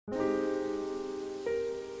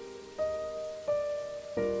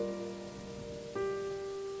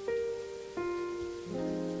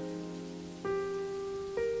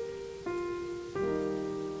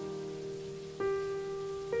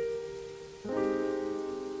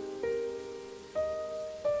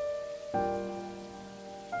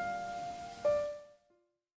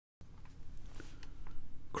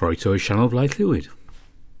Croito is channel Blight Fluid.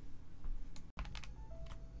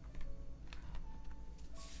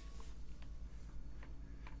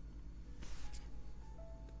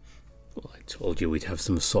 Well, I told you we'd have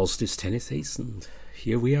some solstice tennis, Ace, and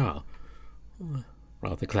here we are.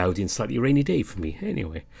 Rather cloudy and slightly rainy day for me,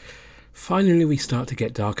 anyway. Finally we start to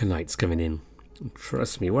get darker nights coming in. And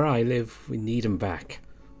trust me, where I live, we need 'em back.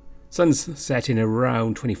 Sun's setting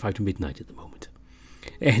around 25 to midnight at the moment.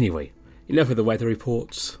 Anyway, enough of the weather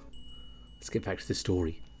reports. Let's get back to the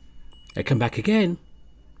story. I come back again.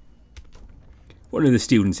 One of the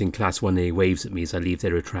students in Class 1A waves at me as I leave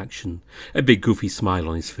their attraction, a big goofy smile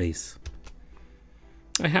on his face.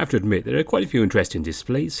 I have to admit there are quite a few interesting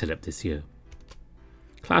displays set up this year.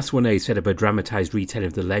 Class 1A set up a dramatised retelling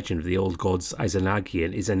of the legend of the old gods Izanagi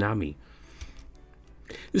and Izanami.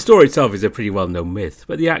 The story itself is a pretty well-known myth,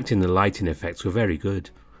 but the acting and the lighting effects were very good.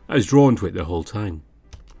 I was drawn to it the whole time.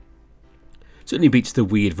 Certainly beats the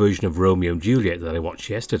weird version of Romeo and Juliet that I watched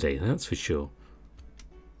yesterday, that's for sure.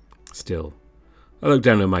 Still, I look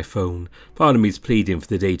down at my phone. Part of me is pleading for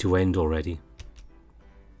the day to end already.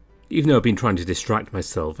 Even though I've been trying to distract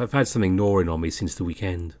myself, I've had something gnawing on me since the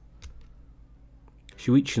weekend.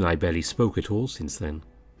 Shoichi and I barely spoke at all since then.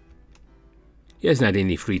 He hasn't had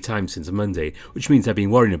any free time since Monday, which means I've been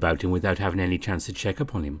worrying about him without having any chance to check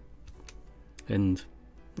up on him. And,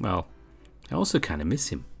 well, I also kind of miss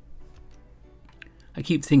him. I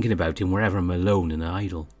keep thinking about him wherever I'm alone and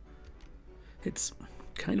idle. It's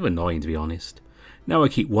kind of annoying, to be honest. Now I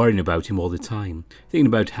keep worrying about him all the time, thinking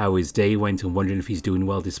about how his day went and wondering if he's doing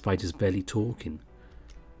well despite us barely talking.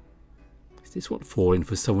 Is this what falling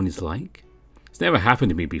for someone is like? It's never happened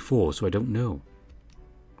to me before, so I don't know.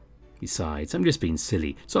 Besides, I'm just being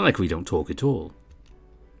silly. It's not like we don't talk at all.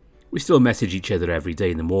 We still message each other every day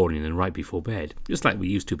in the morning and right before bed, just like we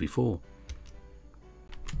used to before.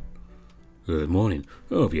 Good morning.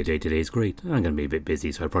 I hope your day today is great. I'm going to be a bit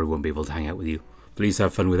busy, so I probably won't be able to hang out with you. Please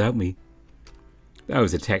have fun without me. That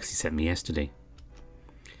was a text he sent me yesterday.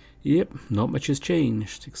 Yep, not much has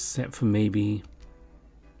changed, except for maybe...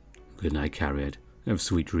 Good night, Carriad. Have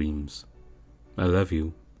sweet dreams. I love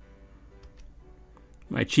you.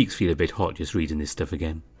 My cheeks feel a bit hot just reading this stuff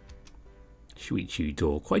again. Shoichi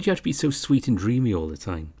dog, why do you have to be so sweet and dreamy all the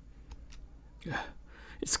time?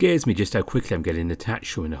 It scares me just how quickly I'm getting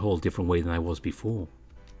attached to him in a whole different way than I was before.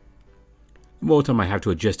 The more time I have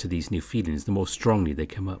to adjust to these new feelings, the more strongly they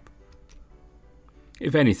come up.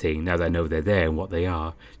 If anything, now that I know they're there and what they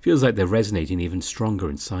are, it feels like they're resonating even stronger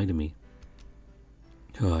inside of me.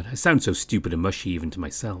 God, I sound so stupid and mushy even to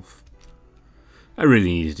myself. I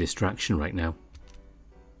really need a distraction right now.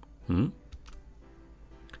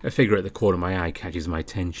 A figure at the corner of my eye catches my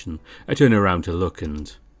attention. I turn around to look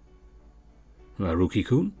and...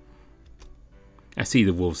 Haruki-kun? I see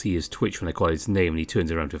the wolf's ears twitch when I call his name and he turns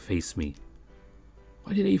around to face me.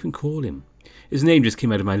 Why did I even call him? His name just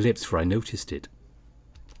came out of my lips before I noticed it.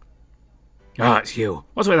 Ah, it's you.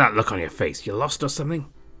 What's with that look on your face? You lost or something?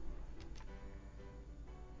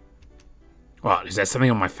 What, is there something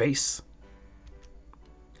on my face?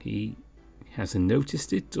 He hasn't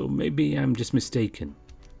noticed it, or maybe I'm just mistaken.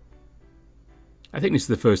 I think this is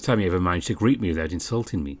the first time he ever managed to greet me without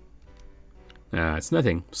insulting me. It's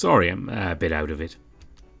nothing. Sorry, I'm a bit out of it.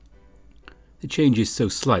 The change is so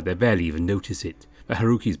slight that I barely even notice it, but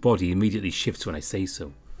Haruki's body immediately shifts when I say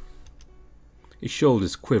so. His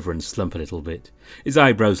shoulders quiver and slump a little bit. His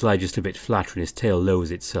eyebrows lie just a bit flatter and his tail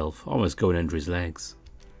lowers itself, almost going under his legs.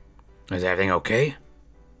 Is everything okay?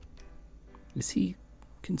 Is he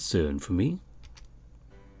concerned for me?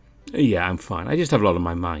 Yeah, I'm fine. I just have a lot on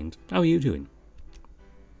my mind. How are you doing?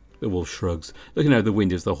 The wolf shrugs, looking out the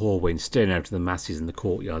windows of the hallway and staring out to the masses in the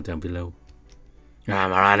courtyard down below.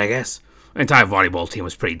 I'm alright, I guess. The entire volleyball team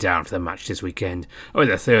was pretty down for the match this weekend. With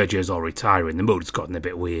the third years all retiring, the mood's gotten a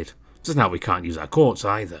bit weird. Just now we can't use our courts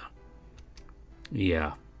either.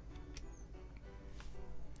 Yeah.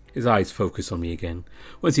 His eyes focus on me again.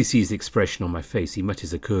 Once he sees the expression on my face, he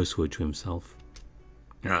mutters a curse word to himself.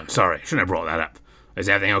 I'm sorry, shouldn't have brought that up. Is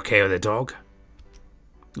everything okay with the dog?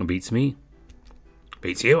 It beats me.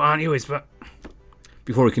 Beats you, aren't you? But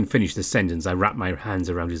before he can finish the sentence, I wrap my hands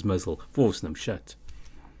around his muzzle, forcing them shut.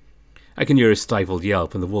 I can hear a stifled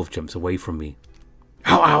yelp and the wolf jumps away from me.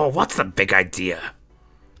 Ow, what's the big idea?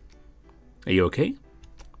 Are you okay?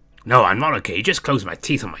 No, I'm not okay. You just closed my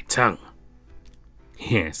teeth on my tongue.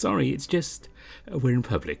 Yeah, sorry, it's just... we're in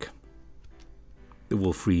public. The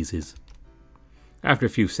wolf freezes. After a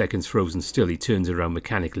few seconds frozen still, he turns around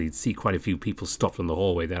mechanically to see quite a few people stopped on the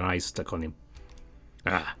hallway, their eyes stuck on him.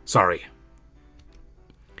 Sorry.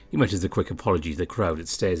 He mutters a quick apology to the crowd that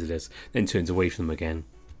stares at us, then turns away from them again.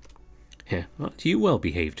 Yeah, aren't you well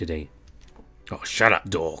behaved today? Oh, shut up,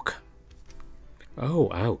 dork. Oh,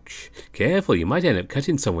 ouch. Careful, you might end up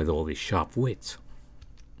cutting someone with all this sharp wit.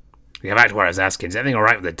 Get back to what I was asking. Is everything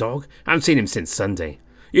alright with the dog? I haven't seen him since Sunday.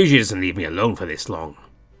 Usually he doesn't leave me alone for this long.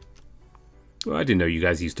 Well, I didn't know you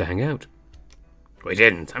guys used to hang out. We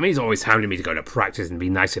didn't. I mean, he's always hounding me to go to practice and be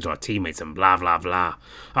nicer to our teammates and blah blah blah.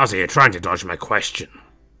 Also, you're trying to dodge my question.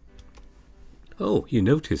 Oh, you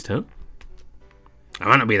noticed, huh? I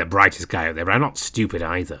might not be the brightest guy out there, but I'm not stupid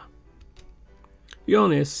either. Be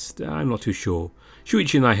honest, I'm not too sure.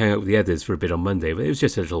 Shoichi and I hung out with the others for a bit on Monday, but it was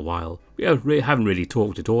just a little while. We haven't really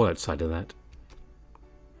talked at all outside of that.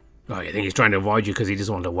 Oh, you think he's trying to avoid you because he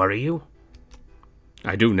doesn't want to worry you?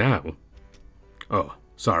 I do now. Oh,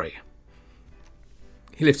 sorry.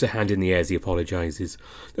 He lifts a hand in the air as he apologises,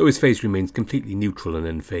 though his face remains completely neutral and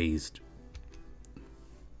unfazed.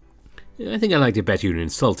 I think I liked it better you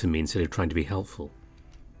insulting me instead of trying to be helpful.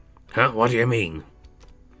 Huh? What do you mean?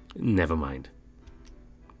 Never mind.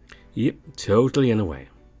 Yep, totally unaware.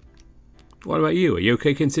 What about you? Are you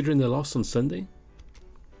okay considering the loss on Sunday?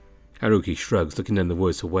 Haruki shrugs, looking none the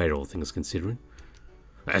worse aware, all things considering.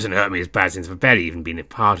 It hasn't hurt me as bad since I've barely even been a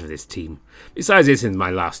part of this team. Besides, this is my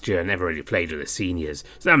last year. I never really played with the seniors,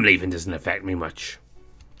 so them leaving doesn't affect me much.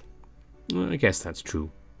 Well, I guess that's true.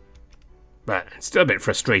 But it's still a bit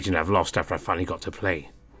frustrating to have lost after I finally got to play.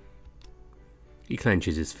 He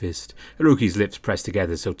clenches his fist. Haruki's lips press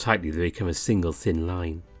together so tightly they become a single thin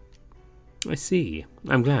line. I see.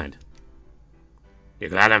 I'm glad. You're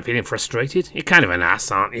glad I'm feeling frustrated? You're kind of an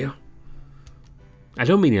ass, aren't you? I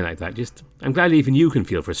don't mean it like that, just I'm glad even you can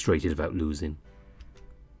feel frustrated about losing.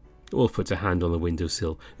 Wolf puts a hand on the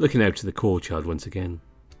windowsill, looking out to the courtyard once again.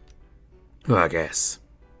 Well, I guess.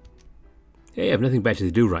 Hey, I have nothing better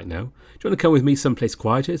to do right now. Do you want to come with me someplace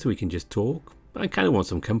quieter so we can just talk? I kind of want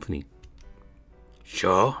some company.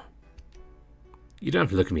 Sure. You don't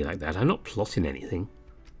have to look at me like that. I'm not plotting anything.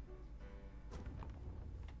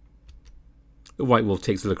 The White Wolf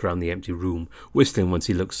takes a look around the empty room, whistling once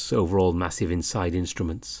he looks over all massive inside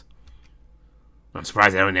instruments. I'm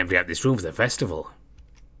surprised they don't empty out this room for the festival.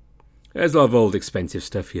 There's a lot of old expensive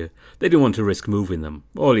stuff here. They didn't want to risk moving them,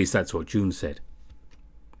 or at least that's what June said.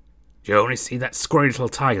 Did you only see that squirrely little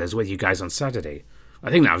tiger that was with you guys on Saturday? I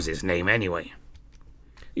think that was his name anyway.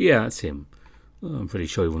 Yeah, that's him. Oh, I'm pretty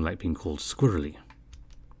sure he wouldn't like being called squirrely.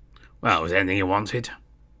 Well, was there anything you wanted?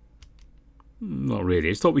 Not really.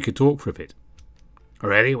 I just thought we could talk for a bit.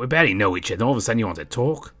 Really? We barely know each other. All of a sudden you want to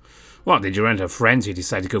talk? What, did you run into friends who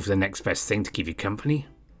decided to go for the next best thing to keep you company?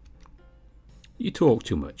 You talk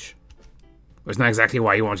too much. Wasn't that exactly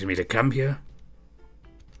why you wanted me to come here?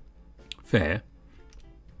 Fair.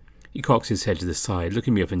 He cocks his head to the side,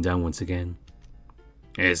 looking me up and down once again.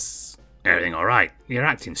 Is everything alright? You're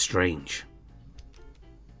acting strange.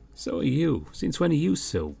 So are you. Since when are you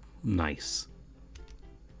so nice?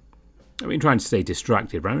 I've been trying to stay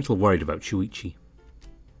distracted, but I'm a little worried about Shoichi.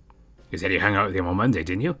 You said you hung out with him on Monday,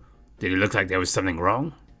 didn't you? Did it look like there was something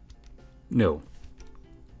wrong? No.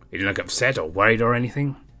 He didn't look upset or worried or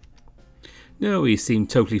anything? No, he seemed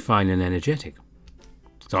totally fine and energetic.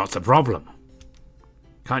 So what's the problem?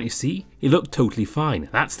 Can't you see? He looked totally fine.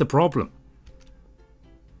 That's the problem.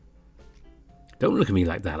 Don't look at me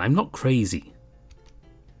like that. I'm not crazy.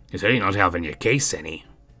 You're certainly not helping your case any.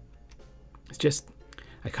 It's just,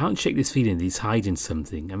 I can't shake this feeling that he's hiding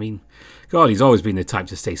something. I mean, God, he's always been the type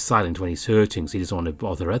to stay silent when he's hurting, so he doesn't want to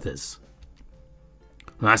bother others.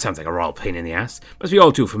 Well, that sounds like a royal pain in the ass. Must be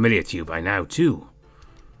all too familiar to you by now, too.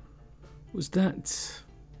 Was that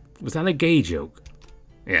a gay joke?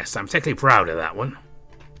 Yes, I'm particularly proud of that one.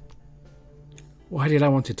 Why did I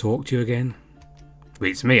want to talk to you again?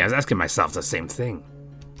 Beats me. I was asking myself the same thing.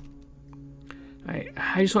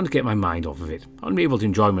 I just want to get my mind off of it. I want to be able to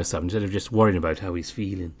enjoy myself instead of just worrying about how he's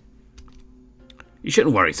feeling. You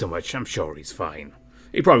shouldn't worry so much. I'm sure he's fine.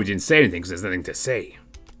 He probably didn't say anything because there's nothing to say.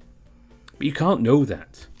 But you can't know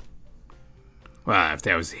that. Well, if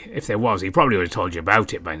there was, he probably would have told you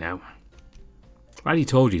about it by now. Right, he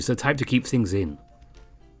told you. It's the type to keep things in.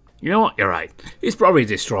 You know what? You're right. He's probably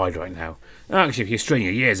destroyed right now. Actually, if you strain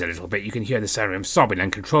your ears a little bit, you can hear the sound of him sobbing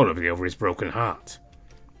uncontrollably over his broken heart.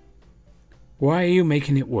 Why are you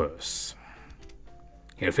making it worse?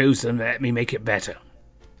 He refused to let me make it better.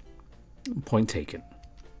 Point taken.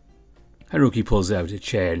 Haruki pulls out a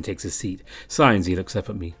chair and takes a seat. Sighing, he looks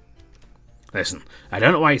up at me. Listen, I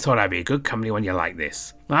don't know why you thought I'd be a good company when you're like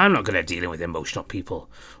this. I'm not good at dealing with emotional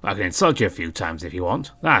people. I can insult you a few times if you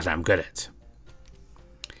want. That I'm good at.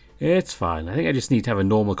 It's fine. I think I just need to have a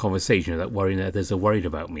normal conversation without worrying that others are worried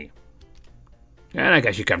about me. And I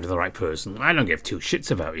guess you come to the right person. I don't give two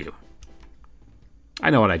shits about you. I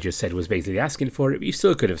know what I just said was basically asking for it, but you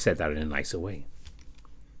still could have said that in a nicer way.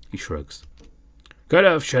 He shrugs. Could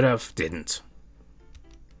have, should have, didn't.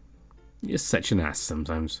 You're such an ass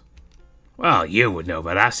sometimes. Well, you would know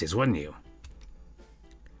about asses, wouldn't you?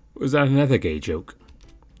 Was that another gay joke?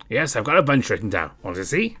 Yes, I've got a bunch written down. Want to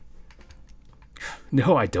see?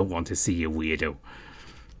 No, I don't want to see you, weirdo.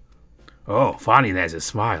 Oh, finally there's a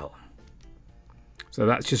smile. So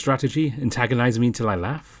that's your strategy? Antagonize me until I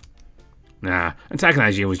laugh? Nah,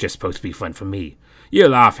 antagonizing you was just supposed to be fun for me. You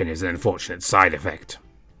laughing is an unfortunate side effect.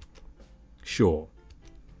 Sure.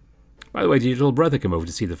 By the way, did your little brother come over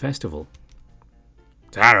to see the festival?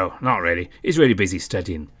 Taro, not really. He's really busy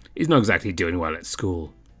studying. He's not exactly doing well at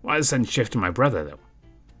school. Why the sudden shift to my brother, though?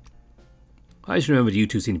 I just remembered you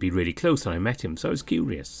two seemed to be really close when I met him, so I was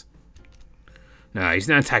curious. No, he's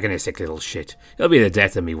an antagonistic little shit. He'll be the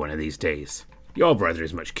death of me one of these days. Your brother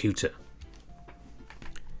is much cuter.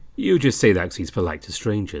 You just say that because he's polite to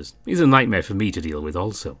strangers. He's a nightmare for me to deal with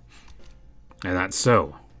also. And that's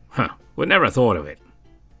so. Huh, would never have thought of it.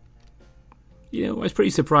 You know, I was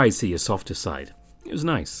pretty surprised to see your softer side. It was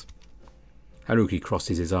nice. Haruki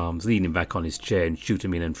crosses his arms, leaning back on his chair and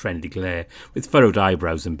shooting me an unfriendly glare with furrowed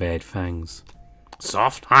eyebrows and bared fangs.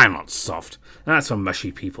 Soft? I'm not soft. That's for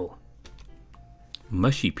mushy people.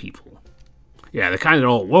 Mushy people? Yeah, the kind that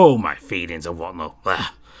all, whoa, my feelings and whatnot.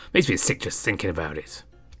 Ugh, makes me sick just thinking about it.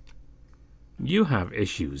 You have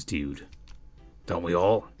issues, dude. Don't we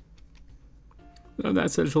all? Well,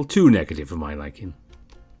 that's a little too negative for my liking.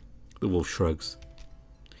 The wolf shrugs.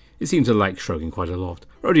 He seems to like shrugging quite a lot.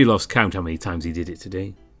 Already lost count how many times he did it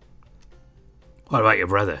today. What about your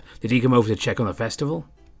brother? Did he come over to check on the festival?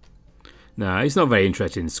 Nah, he's not very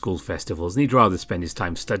interested in school festivals, and he'd rather spend his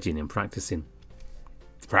time studying and practicing.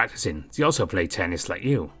 Practicing? Does he also play tennis like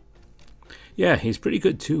you? Yeah, he's pretty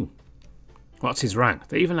good too. What's his rank?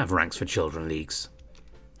 They even have ranks for children leagues.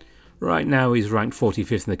 Right now he's ranked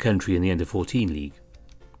 45th in the country in the Under-14 league.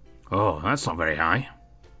 Oh, that's not very high.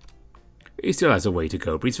 He still has a way to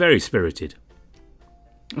go, but he's very spirited.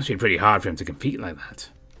 Must be pretty hard for him to compete like that.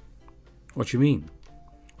 What do you mean?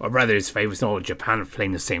 My brother is famous in all of Japan for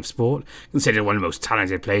playing the same sport, considered one of the most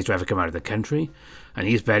talented players to ever come out of the country, and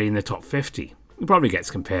he's barely in the top 50. He probably gets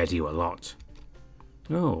compared to you a lot.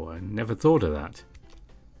 Oh, I never thought of that.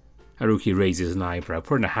 Haruki raises an eyebrow,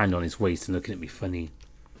 putting a hand on his waist and looking at me funny.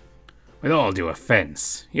 With all due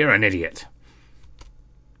offence, you're an idiot.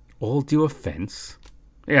 All due offence?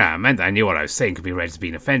 Yeah, I meant that I knew what I was saying could be read as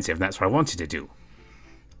being offensive, and that's what I wanted to do.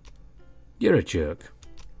 You're a jerk.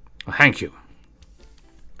 Well, thank you.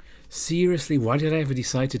 Seriously, why did I ever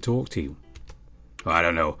decide to talk to you? Oh, I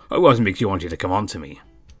don't know. It wasn't because you wanted to come on to me.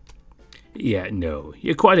 Yeah, no.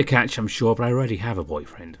 You're quite a catch, I'm sure, but I already have a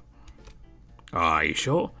boyfriend. Oh, are you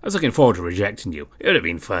sure? I was looking forward to rejecting you. It would have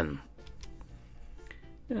been fun.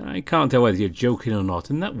 I can't tell whether you're joking or not,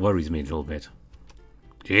 and that worries me a little bit.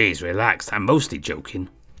 Jeez, relax. I'm mostly joking.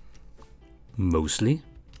 Mostly?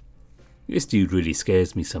 This dude really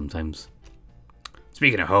scares me sometimes.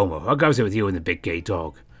 Speaking of homo, how goes it with you and the big gay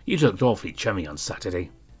dog? You looked awfully chummy on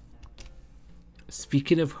Saturday.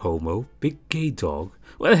 Speaking of homo, big gay dog,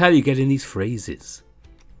 where the hell are you getting these phrases?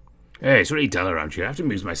 Hey, it's really dull around here. I have to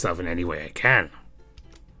amuse myself in any way I can.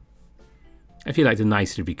 I feel like the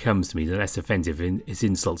nicer he becomes to me, the less offensive his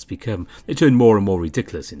insults become. They turn more and more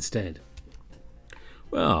ridiculous instead.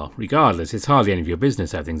 Well, regardless, it's hardly any of your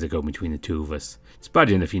business how things are going between the two of us. It's bad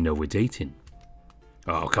enough you know we're dating.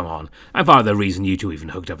 Oh, come on. I'm part of the reason you two even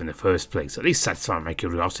hooked up in the first place. At least satisfy my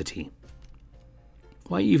curiosity.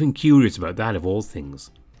 Why are you even curious about that of all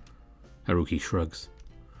things? Haruki shrugs.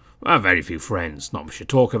 I have very few friends, not much to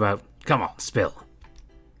talk about. Come on, spill.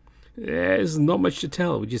 There's not much to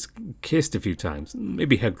tell. We just kissed a few times,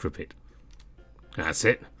 maybe hugged for a bit. That's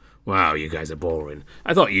it? Wow, you guys are boring.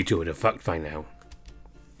 I thought you two would have fucked by now.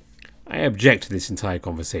 I object to this entire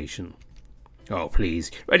conversation. Oh,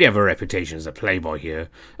 please. You already have a reputation as a playboy here.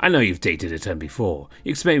 I know you've dated a ton before.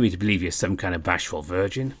 You expect me to believe you're some kind of bashful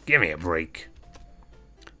virgin? Give me a break.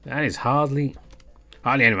 That is hardly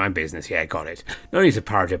any of my business. Yeah, got it. No need to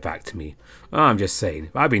parrot it back to me. Oh, I'm just saying,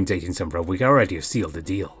 if I've been dating some for a week, I already have sealed the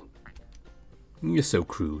deal. You're so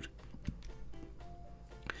crude.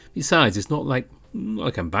 Besides, it's not like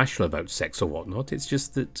I'm bashful about sex or whatnot. It's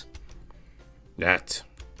just that...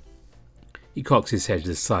 He cocks his head to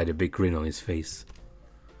the side, a big grin on his face.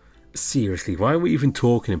 Seriously, why are we even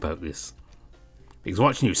talking about this? Because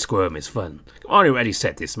watching you squirm is fun. Come on, you already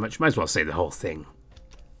said this much. Might as well say the whole thing.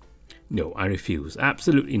 No, I refuse.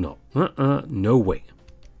 Absolutely not. No way.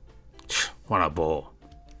 What a bore.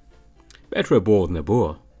 Better a bore than a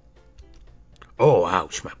bore. Oh,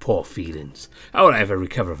 ouch, my poor feelings. How will I ever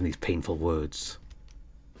recover from these painful words?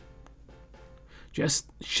 Just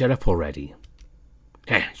shut up already.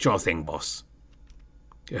 Sure thing, boss.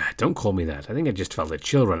 Don't call me that. I think I just felt a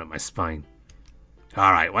chill run up my spine.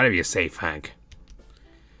 Alright, whatever you say, fag.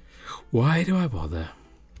 Why do I bother?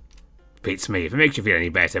 Beats me. If it makes you feel any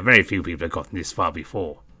better, very few people have gotten this far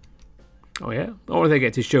before. Oh yeah? Or they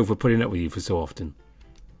get to show for putting up with you for so often?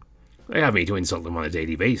 They have me to insult them on a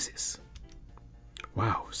daily basis.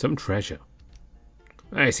 Wow, some treasure.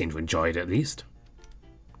 I seem to enjoy it at least.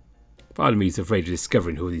 Part of me is afraid of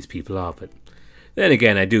discovering who these people are, but then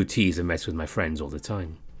again I do tease and mess with my friends all the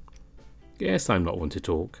time. Guess I'm not one to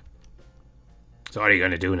talk. So what are you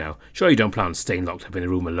going to do now? Sure you don't plan on staying locked up in a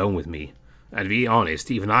room alone with me. And to be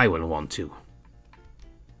honest, even I wouldn't want to.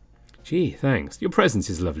 Gee, thanks. Your presence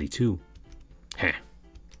is lovely too. Heh.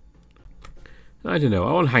 I don't know,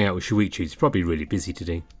 I want to hang out with Shoichi. He's probably really busy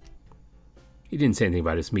today. He didn't say anything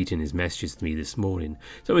about us meeting in his messages to me this morning,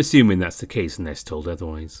 so I'm assuming that's the case unless told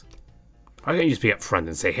otherwise. Why can't you just be upfront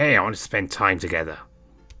and say, hey, I want to spend time together?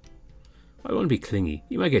 I want to be clingy.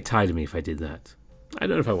 You might get tired of me if I did that. I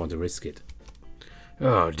don't know if I want to risk it.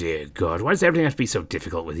 Oh dear God, why does everything have to be so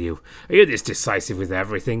difficult with you? Are you this decisive with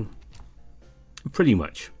everything? Pretty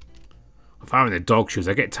much. If I'm in the dog shoes,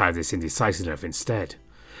 I get tired of this indecisiveness instead.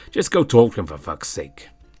 Just go talk to him for fuck's sake.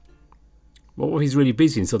 What if he's really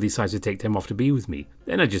busy and still decides to take time off to be with me?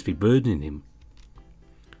 Then I'd just be burdening him.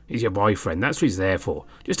 He's your boyfriend, that's what he's there for.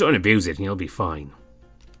 Just don't abuse it and you'll be fine.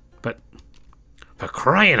 But, for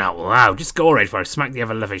crying out loud, just go already before I smack the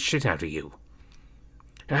ever-loving shit out of you.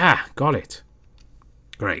 Ah, got it.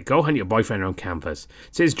 Great, go hunt your boyfriend around campus.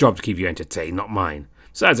 It's his job to keep you entertained, not mine.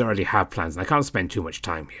 Besides, I already have plans and I can't spend too much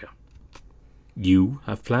time here. You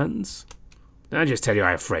have plans? I'll just tell you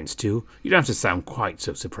I have friends too. You don't have to sound quite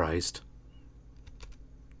so surprised.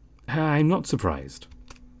 I'm not surprised.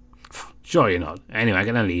 Sure you're not. Anyway, I'm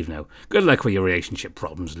gonna leave now. Good luck with your relationship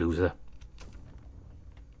problems, loser.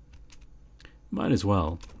 Might as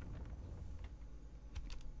well.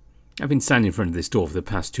 I've been standing in front of this door for the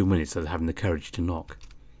past 2 minutes without having the courage to knock.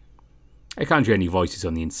 I can't hear any voices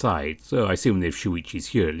on the inside, so I assume that if Shoichi's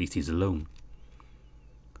here, at least he's alone.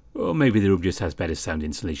 Or maybe the room just has better sound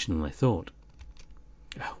insulation than I thought.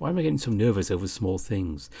 Why am I getting so nervous over small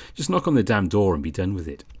things? Just knock on the damn door and be done with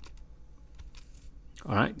it.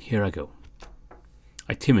 Alright, here I go.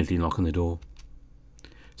 I timidly knock on the door. For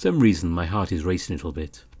some reason, my heart is racing a little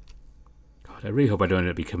bit. God, I really hope I don't end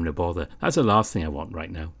up becoming a bother. That's the last thing I want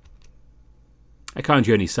right now. I can't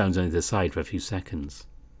hear any sounds on either side for a few seconds.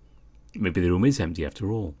 Maybe the room is empty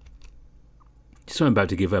after all. Just when I'm about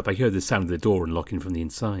to give up, I hear the sound of the door unlocking from the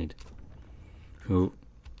inside. Oh.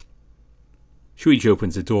 Shoichi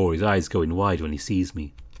opens the door, his eyes going wide when he sees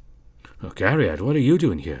me. Oh, Garriad, what are you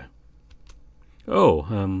doing here? Oh,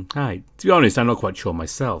 hi. To be honest, I'm not quite sure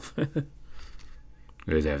myself.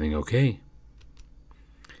 Is everything okay?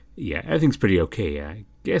 Yeah, everything's pretty okay. I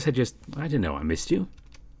guess I don't know, I missed you.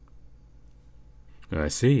 I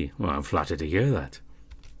see. Well, I'm flattered to hear that.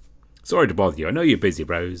 Sorry to bother you. I know you're busy,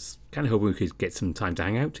 but I was kind of hoping we could get some time to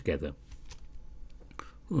hang out together.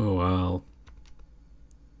 Oh, well.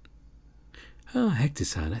 Oh,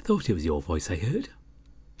 Hector-san, I thought it was your voice I heard.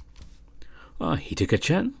 Ah,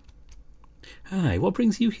 Hitaka-chan? Hi, what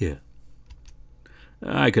brings you here?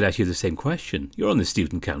 I could ask you the same question. You're on the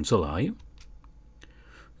student council, are you?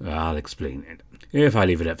 I'll explain it. If I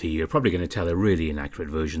leave it up to you, you're probably going to tell a really inaccurate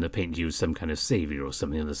version that painted you as some kind of saviour or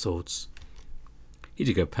something of the sorts.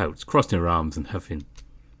 Hitaka pouts, crossing her arms and huffing.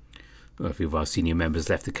 Well, a few of our senior members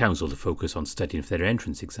left the council to focus on studying for their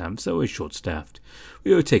entrance exams, so we're short-staffed.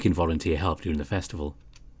 We were taking volunteer help during the festival.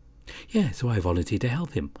 Yeah, so I volunteered to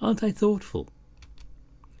help him. Aren't I thoughtful?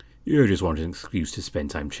 You just wanted an excuse to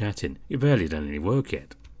spend time chatting. You've barely done any work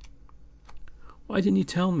yet. Why didn't you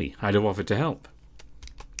tell me? I'd have offered to help.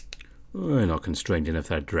 We're not constrained enough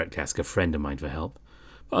that I'd directly ask a friend of mine for help.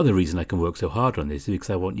 Part of the reason I can work so hard on this is because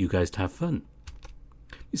I want you guys to have fun.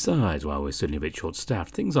 Besides, while we're certainly a bit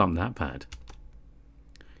short-staffed, things aren't that bad.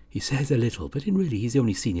 He says a little, but in really he's the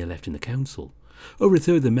only senior left in the council. Over a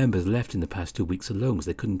third of the members left in the past 2 weeks alone because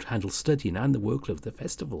they couldn't handle studying and the workload of the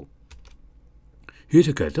festival.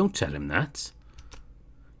 Hitaka, don't tell him that.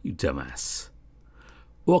 You dumbass.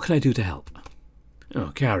 What can I do to help?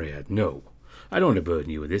 Oh, Garriad, no. I don't want to burden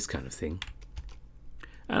you with this kind of thing.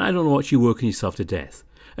 And I don't watch you working yourself to death.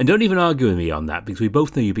 And don't even argue with me on that, because we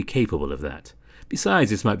both know you'd be capable of that. Besides,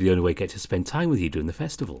 this might be the only way I get to spend time with you during the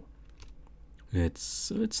festival.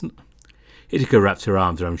 It's not... Hitaka wraps her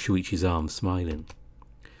arms around Shoichi's arm, smiling.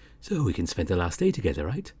 So we can spend the last day together,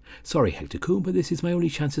 right? Sorry, Hector-kun, but this is my only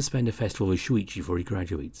chance to spend a festival with Shoichi before he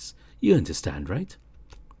graduates. You understand, right?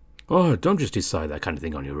 Oh, don't just decide that kind of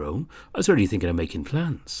thing on your own. I was already thinking of making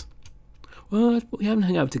plans. What? We haven't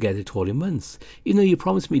hung out together at all in months. You know you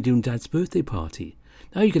promised me during Dad's birthday party.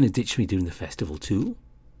 Now you're going to ditch me during the festival too?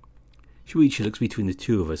 Shoichi looks between the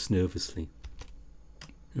two of us nervously.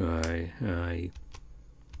 Aye.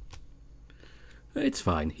 It's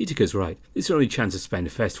fine. Hitaka's right. This is your only chance to spend a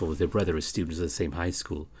festival with your brother as students at the same high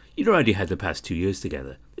school. You'd already had the past 2 years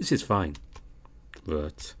together. This is fine.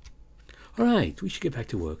 But... Alright, we should get back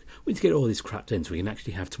to work. We need to get all this crap done so we can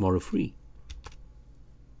actually have tomorrow free.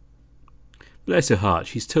 Bless her heart,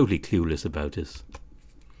 she's totally clueless about us.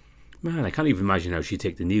 Man, I can't even imagine how she'd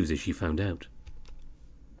take the news if she found out.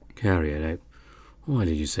 Carry it out. Why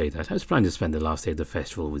did you say that? I was planning to spend the last day of the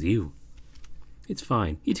festival with you. It's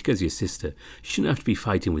fine. Hitaka's your sister. She shouldn't have to be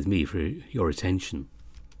fighting with me for your attention.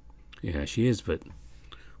 Yeah, she is, but...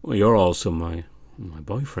 Well, you're also my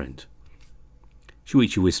boyfriend.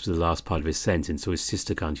 Shoichi whispers the last part of his sentence so his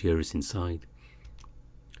sister can't hear us inside.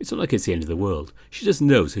 It's not like it's the end of the world. She doesn't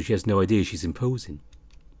know, so she has no idea she's imposing.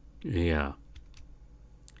 Yeah.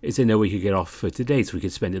 Is there no way you could get off for today so we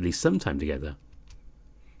could spend at least some time together?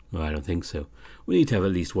 Well, I don't think so. We need to have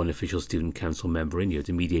at least one official student council member in here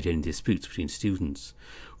to mediate any disputes between students.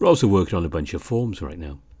 We're also working on a bunch of forms right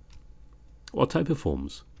now. What type of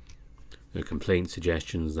forms? Complaints,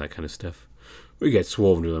 suggestions, that kind of stuff. We get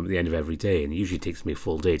swarmed with them at the end of every day, and it usually takes me a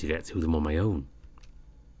full day to get through them on my own.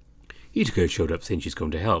 Hitaka showed up saying she's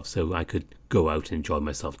going to help, so I could go out and enjoy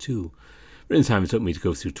myself too. But in the time it took me to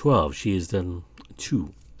go through 12, she has done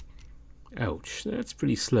 2. Ouch, that's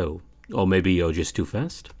pretty slow. Or maybe you're just too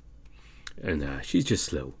fast? Nah, she's just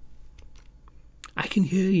slow. I can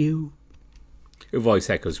hear you. Her voice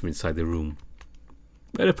echoes from inside the room.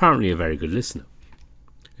 But apparently a very good listener.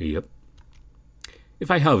 Yep. If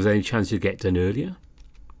I help, is there any chance you'll get done earlier?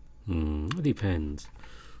 It depends.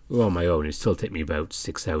 Well, on my own, it'd still take me about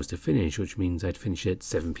 6 hours to finish, which means I'd finish at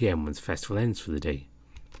 7 PM once the festival ends for the day.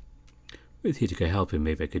 With Hitaka helping,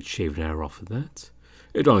 maybe I could shave an hour off of that.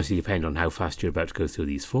 It'd honestly depend on how fast you're about to go through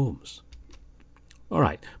these forms.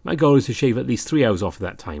 Alright, my goal is to shave at least 3 hours off of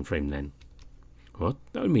that time frame then. What?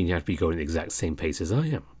 That would mean you have to be going at the exact same pace as I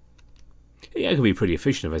am. Yeah, I could be pretty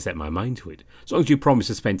efficient if I set my mind to it, as long as you promise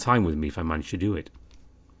to spend time with me if I manage to do it.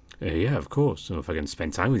 Yeah, of course. So if I can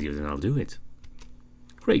spend time with you, then I'll do it.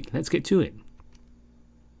 Great, let's get to it.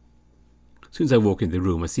 As soon as I walk into the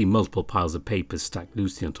room, I see multiple piles of papers stacked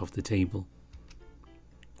loosely on top of the table.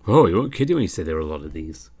 Oh, you weren't kidding when you said there were a lot of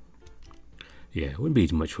these. Yeah, it wouldn't be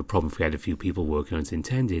too much of a problem if we had a few people working on it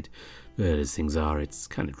intended, but as things are, it's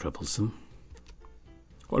kind of troublesome.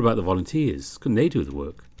 What about the volunteers? Couldn't they do the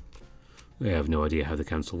work? I have no idea how the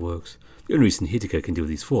council works. The only reason Hitaka can do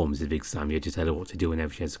these forms is Big Sam here to tell her what to do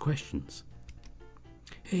whenever she has questions.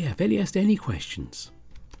 Hey, I've barely asked any questions.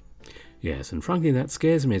 Yes, and frankly that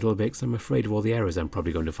scares me a little bit because I'm afraid of all the errors I'm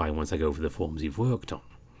probably going to find once I go over the forms you've worked on.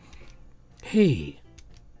 Hey!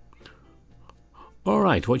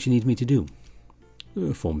 Alright, what do you need me to do?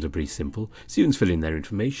 The forms are pretty simple. Students fill in their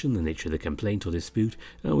information, the nature of the complaint or dispute,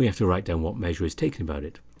 and we have to write down what measure is taken about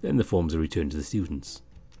it. Then the forms are returned to the students.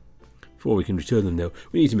 Before we can return them though,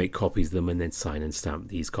 we need to make copies of them and then sign and stamp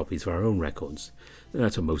these copies for our own records. And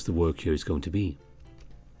that's what most of the work here is going to be.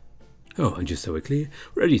 Oh, and just so we're clear,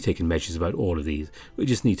 we're already taking measures about all of these. We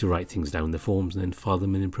just need to write things down in the forms and then file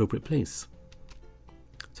them in an appropriate place.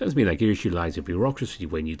 Sounds to me like your issue lies with bureaucracy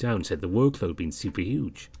weighing you down, said the workload being super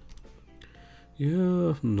huge.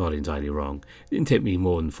 Yeah, not entirely wrong. It didn't take me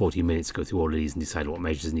more than 40 minutes to go through all of these and decide what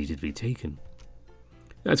measures needed to be taken.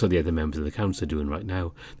 That's what the other members of the council are doing right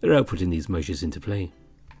now. They're outputting these measures into play.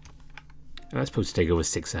 And that's supposed to take over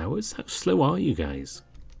 6 hours? How slow are you guys?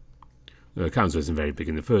 The council isn't very big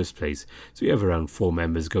in the first place, so we have around 4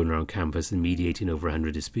 members going around campus and mediating over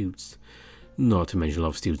 100 disputes. Not to mention a lot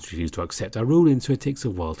of students refuse to accept our ruling, so it takes a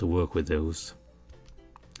while to work with those.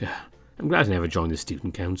 I'm glad I never joined the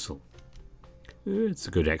student council. It's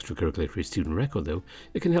a good extracurricular for a student record, though.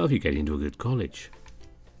 It can help you get into a good college.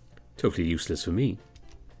 Totally useless for me.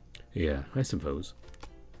 Yeah, I suppose.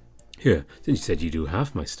 Here, since you said you do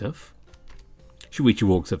half my stuff. Shoichi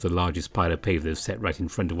walks up the largest pile of paper set right in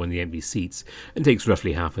front of one of the empty seats and takes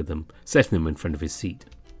roughly half of them, setting them in front of his seat.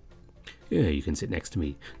 Yeah, you can sit next to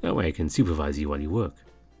me. That way I can supervise you while you work.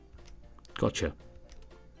 Gotcha.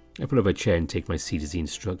 I pull up a chair and take my seat as he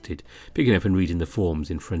instructed, picking up and reading the forms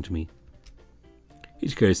in front of me.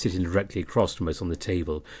 Hitaka is sitting directly across from us on the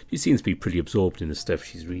table. She seems to be pretty absorbed in the stuff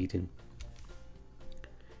she's reading.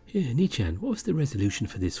 Here, Nichan, what was the resolution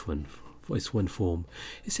for this one? Voice 1 form.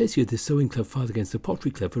 It says here the sewing club filed against the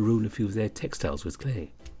pottery club for ruining a few of their textiles with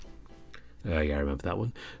clay. Yeah, I remember that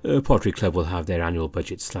one. Pottery club will have their annual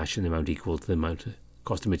budget slashed in an amount equal to the amount of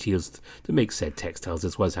cost of materials to make said textiles,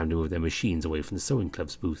 as well as having to move their machines away from the sewing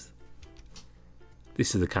club's booth.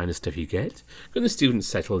 This is the kind of stuff you get. Can the students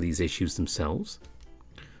settle these issues themselves?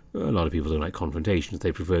 Well, a lot of people don't like confrontations.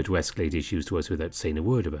 They prefer to escalate issues to us without saying a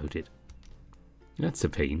word about it. That's a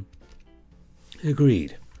pain.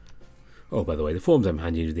 Agreed. Oh, by the way, the forms I'm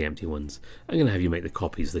handing you are the empty ones. I'm going to have you make the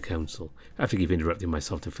copies of the council. I have to keep interrupting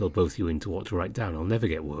myself to fill both you into what to write down. I'll never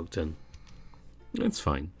get work done. That's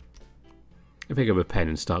fine. I pick up a pen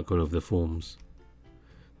and start going over the forms.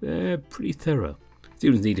 They're pretty thorough.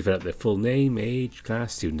 Students need to fill out their full name, age,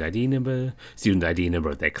 class, student ID number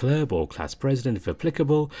of their club or class president if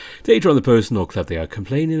applicable, data on the person or club they are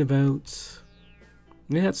complaining about.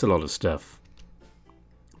 Yeah, that's a lot of stuff.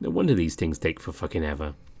 No wonder these things take for fucking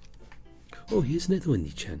ever. Oh, here's another one,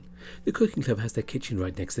 Nichan. The cooking club has their kitchen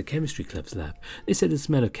right next to the chemistry club's lab. They said the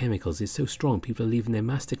smell of chemicals is so strong people are leaving their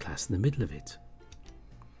masterclass in the middle of it.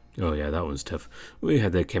 Oh yeah, that one's tough. We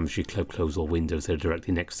had the chemistry club close all windows that are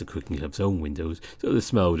directly next to the cooking club's own windows, so the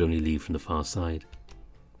smell would only leave from the far side.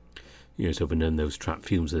 Here's hoping none of those trapped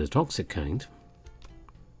fumes are the toxic kind.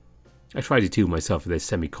 I try to tune myself with their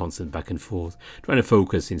semi-constant back and forth, trying to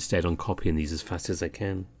focus instead on copying these as fast as I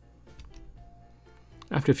can.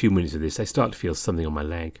 After a few minutes of this, I start to feel something on my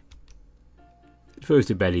leg. At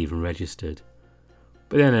first it barely even registered,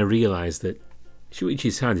 but then I realised that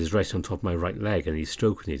Shoichi's hand is resting on top of my right leg and he's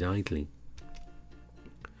stroking it idly.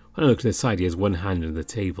 When I look to the side, he has one hand on the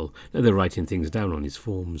table, another writing things down on his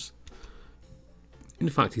forms. In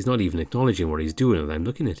fact, he's not even acknowledging what he's doing as I'm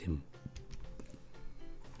looking at him.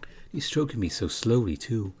 He's stroking me so slowly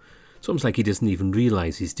too. It's almost like he doesn't even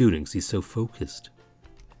realise he's doing it because he's so focused.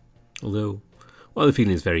 Although, while the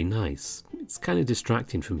feeling is very nice, it's kind of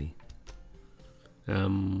distracting for me.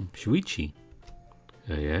 Shoichi?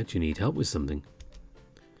 Yeah, do you need help with something?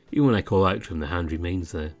 Even when I call out to him, the hand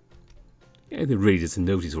remains there. Yeah, he really doesn't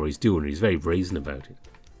notice what he's doing, he's very brazen about it.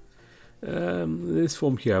 This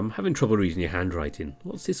form here, I'm having trouble reading your handwriting.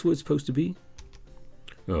 What's this word supposed to be?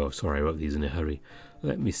 Oh, sorry, I wrote these in a hurry.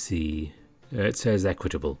 Let me see. It says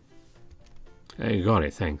equitable. I got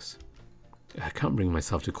it, thanks. I can't bring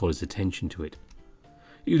myself to call his attention to it.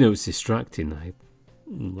 Even though it's distracting, I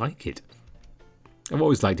like it. I've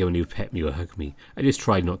always liked it when you pet me or hug me. I just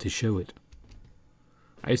tried not to show it.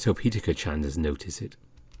 I just hope Hitaka-chan doesn't notice it.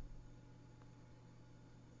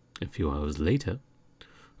 A few hours later.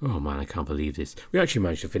 Oh man, I can't believe this. We actually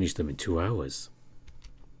managed to finish them in 2 hours.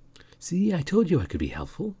 See, I told you I could be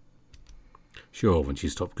helpful. Sure, once you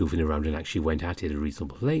stopped goofing around and actually went at it at a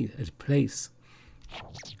reasonable place.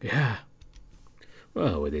 Yeah.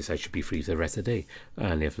 Well, with this I should be free for the rest of the day,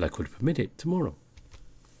 and if luck would permit it, tomorrow.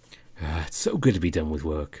 It's so good to be done with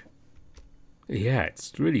work. Yeah,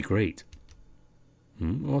 it's really great.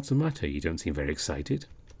 What's the matter? You don't seem very excited.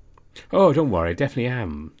 Oh, don't worry, I definitely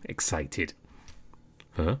am excited.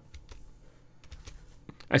 Huh?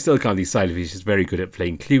 I still can't decide if he's just very good at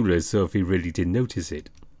playing clueless or if he really did notice it.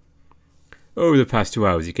 Over the past 2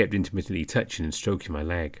 hours he kept intermittently touching and stroking my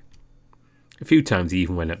leg. A few times he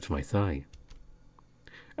even went up to my thigh.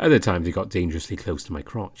 Other times he got dangerously close to my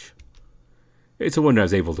crotch. It's a wonder I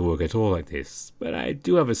was able to work at all like this, but I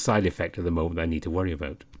do have a side effect at the moment that I need to worry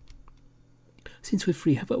about. Since we're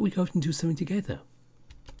free, how about we go out and do something together?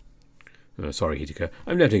 Sorry, Hitaka,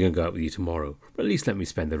 I'm never going to go out with you tomorrow, but at least let me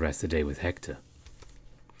spend the rest of the day with Hector.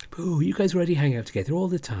 Boo, you guys already hang out together all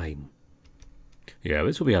the time. Yeah,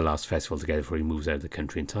 this will be our last festival together before he moves out of the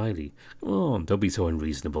country entirely. Come on, don't be so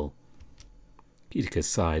unreasonable. Hitaka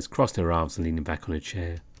sighs, crossing her arms and leaning back on a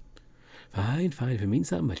chair. Fine, if it means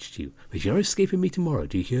that much to you. But you're escaping me tomorrow,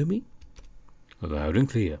 do you hear me? Loud and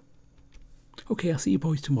clear. Okay, I'll see you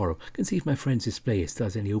boys tomorrow. Can see if my friend's display still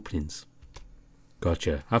has any openings.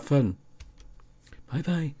 Gotcha. Have fun.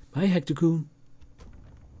 Bye-bye. Bye, Hector-kun.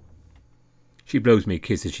 She blows me a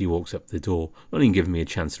kiss as she walks up the door, not even giving me a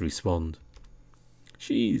chance to respond.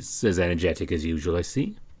 She's as energetic as usual, I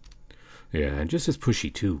see. Yeah, and just as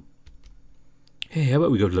pushy, too. Hey, how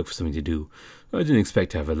about we go to look for something to do? I didn't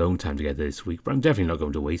expect to have alone time together this week, but I'm definitely not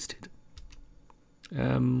going to waste it.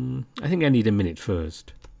 I think I need a minute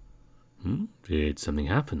first. Did something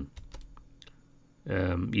happen?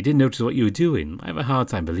 You didn't notice what you were doing? I have a hard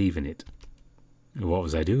time believing it. What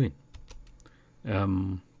was I doing?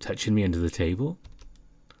 Touching me under the table?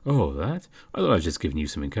 Oh, that? I thought I was just giving you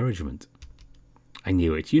some encouragement. I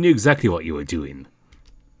knew it. You knew exactly what you were doing.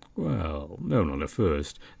 Well, no, not at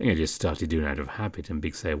first. I think I just started doing it out of habit, and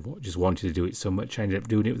because I just wanted to do it so much, I ended up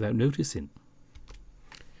doing it without noticing.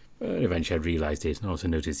 But eventually I realised it, and also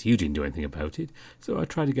noticed you didn't do anything about it, so I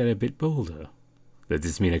tried to get a bit bolder. That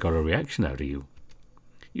doesn't mean I got a reaction out of you.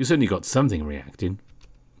 You certainly got something reacting.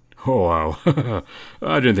 Oh, wow.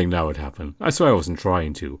 I didn't think that would happen. I swear I wasn't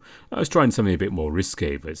trying to. I was trying something a bit more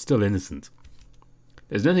risque, but still innocent.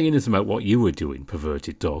 There's nothing innocent about what you were doing,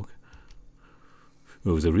 perverted dog.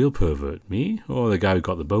 Who was the real pervert, me or the guy who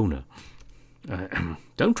got the boner?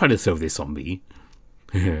 Don't try to throw this on me.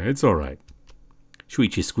 It's all right.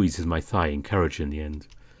 Shoichi squeezes my thigh, encouraging in the end.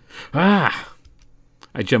 Ah!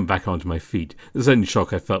 I jumped back onto my feet. The sudden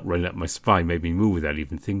shock I felt running up my spine made me move without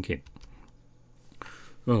even thinking.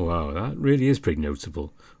 Oh wow, that really is pretty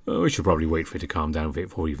noticeable. Oh, we should probably wait for it to calm down a bit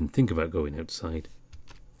before we even think about going outside.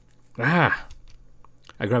 Ah!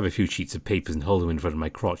 I grab a few sheets of papers and hold them in front of my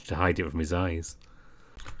crotch to hide it from his eyes.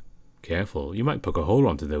 Careful, you might poke a hole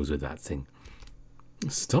onto those with that thing.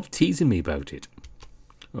 Stop teasing me about it.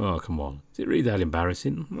 Oh, come on. Is it really that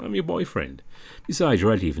embarrassing? I'm your boyfriend. Besides, you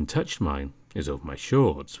already even touched mine. It was over my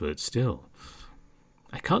shorts, but still.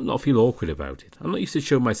 I can't not feel awkward about it. I'm not used to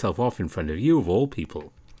showing myself off in front of you, of all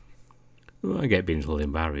people. Well, I get being a little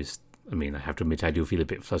embarrassed. I mean, I have to admit I do feel a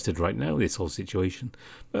bit flustered right now, this whole situation.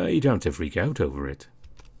 But you don't have to freak out over it.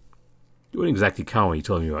 You weren't exactly calm when you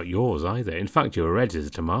told me about yours, either. In fact, you were red as a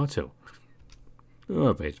tomato. Oh,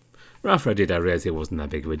 a bit. But after I did, I realised it wasn't that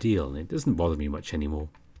big of a deal, and it doesn't bother me much anymore.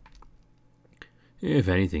 If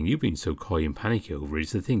anything, you've been so coy and panicky over it,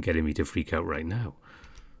 it's the thing getting me to freak out right now.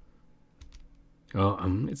 Oh,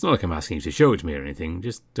 it's not like I'm asking you to show it to me or anything,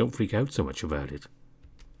 just don't freak out so much about it.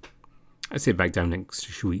 I sit back down next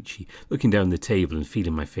to Shoichi, looking down the table and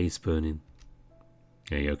feeling my face burning.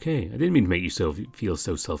 Are you okay? I didn't mean to make you feel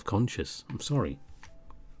so self-conscious. I'm sorry.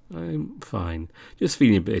 I'm fine, just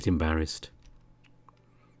feeling a bit embarrassed.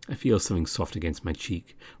 I feel something soft against my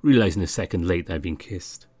cheek, realising a second late that I've been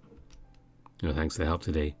kissed. Oh, thanks for the help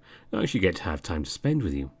today. I should get to have time to spend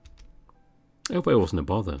with you. I hope I wasn't a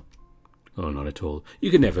bother. Oh, not at all.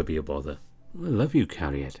 You can never be a bother. I love you,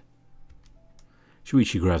 Carriette.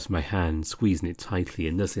 Shoichi grabs my hand, squeezing it tightly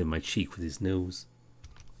and nuzzling my cheek with his nose.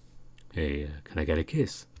 Hey, can I get a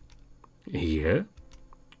kiss? Yeah?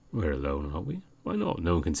 We're alone, aren't we? Why not?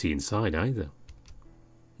 No one can see inside either.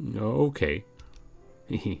 Oh, okay.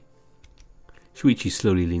 Shoichi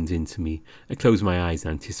slowly leans into me. I close my eyes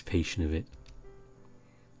in anticipation of it.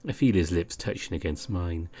 I feel his lips touching against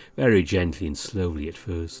mine, very gently and slowly at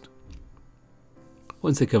first.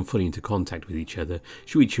 Once they come fully into contact with each other,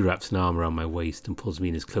 Shoichi wraps an arm around my waist and pulls me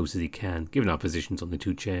in as close as he can, given our positions on the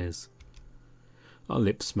two chairs. Our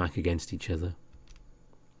lips smack against each other.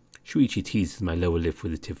 Shoichi teases my lower lip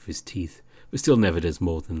with the tip of his teeth, but still never does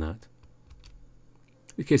more than that.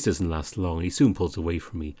 The kiss doesn't last long, and he soon pulls away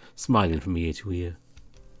from me, smiling from ear to ear.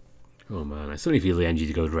 Oh man, I suddenly feel the energy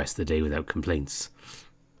to go the rest of the day without complaints.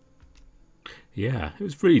 Yeah, it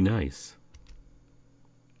was pretty nice.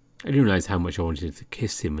 I didn't realise how much I wanted to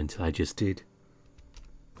kiss him until I just did.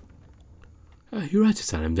 You're right,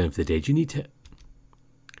 Hassan, I'm done for the day. Do you need to...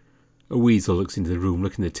 A weasel looks into the room,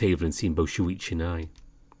 looking at the table and seeing both Shoichi and I.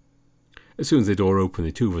 As soon as the door opened,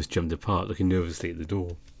 the two of us jumped apart, looking nervously at the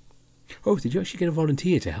door. Oh, did you actually get a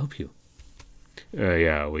volunteer to help you?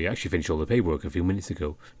 Yeah, we actually finished all the paperwork a few minutes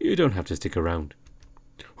ago. You don't have to stick around.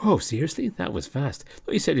 Oh, seriously? That was fast.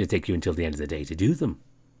 Well, you said it'd take you until the end of the day to do them.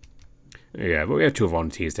 Yeah, but we have two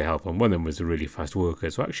volunteers to help, and one of them was a really fast worker,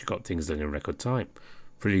 so I actually got things done in record time.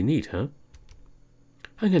 Pretty neat, huh?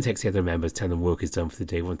 I'm going to text the other members, tell them work is done for the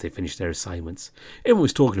day once they finish their assignments. Everyone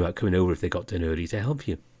was talking about coming over if they got done early to help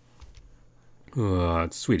you. Oh,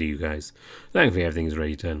 it's sweet of you guys. Thankfully everything's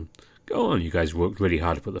already done. Go on, you guys worked really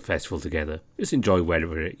hard to put the festival together. Just enjoy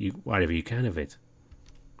whatever you can of it.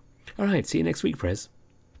 Alright, see you next week, Prez.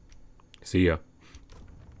 See ya.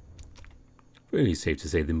 Really safe to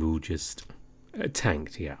say the mood just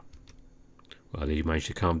tanked, yeah. Well, did you manage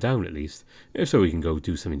to calm down at least? If so, we can go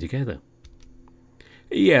do something together.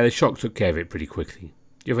 Yeah, the shock took care of it pretty quickly.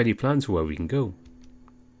 Do you have any plans for where we can go?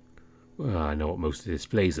 Well, I know what most of the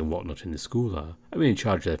displays and whatnot in the school are. I'm in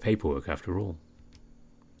charge of the paperwork after all.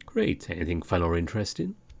 Great. Anything fun or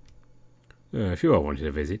interesting? If you all wanted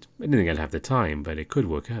to visit. I didn't think I'd have the time, but it could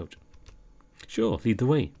work out. Sure, lead the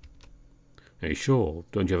way. Are you sure?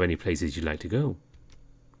 Don't you have any places you'd like to go?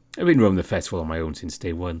 I've been roaming the festival on my own since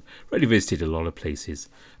day one. Already visited a lot of places.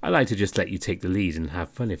 I'd like to just let you take the lead and have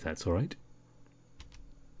fun if that's alright.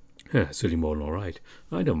 Certainly more than alright.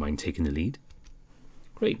 I don't mind taking the lead.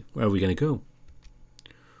 Great. Where are we going to go?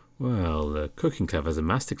 Well, the cooking club has a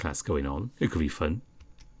masterclass going on. It could be fun.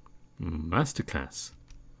 Masterclass?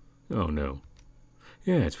 Oh no.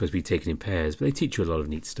 Yeah, it's supposed to be taken in pairs, but they teach you a lot of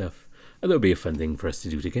neat stuff. I thought it would be a fun thing for us to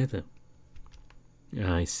do together.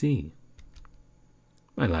 I see.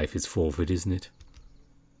 My life is forward, isn't it?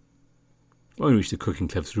 When we reached the cooking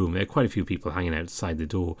club's room, there were quite a few people hanging outside the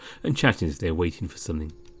door and chatting as they were waiting for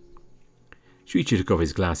something. Shoichi took off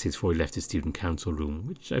his glasses before he left the student council room,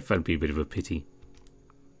 which I found to be a bit of a pity.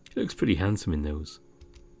 He looks pretty handsome in those.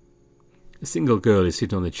 A single girl is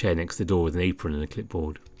sitting on the chair next to the door with an apron and a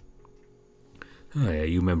clipboard. Hi, are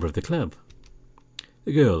you a member of the club?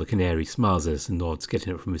 The girl, the canary, smiles at us and nods,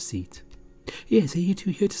 getting up from her seat. Yes, are you two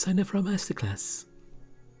here to sign up for our masterclass?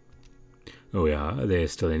 Oh yeah, are there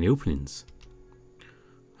still any openings?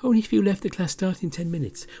 Only if you left the class starting in 10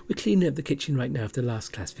 minutes. We're cleaning up the kitchen right now after the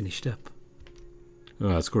last class finished up. Oh,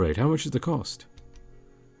 that's great. How much is the cost?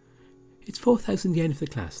 It's 4,000 yen for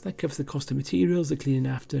the class. That covers the cost of materials, the cleaning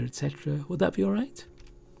after, etc. Would that be alright?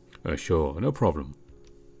 Sure, no problem.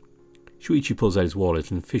 Shoichi pulls out his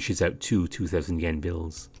wallet and fishes out two 2,000 yen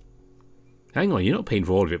bills. Hang on, you're not paying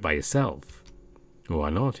for all of it by yourself.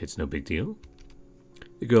 Why not? It's no big deal.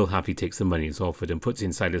 The girl happily takes the money it's offered and puts it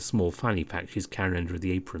inside a small fanny pack she's carrying under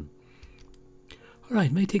the apron.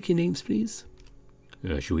 Alright, may I take your names, please?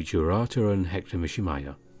 Shoichi Urata and Hector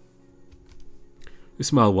Mishimaya. Her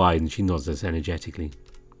smile widens and she nods at us energetically.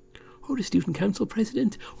 Oh, the student council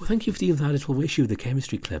president? Oh, thank you for dealing with that little issue of the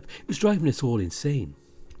chemistry club. It was driving us all insane.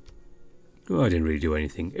 Oh, I didn't really do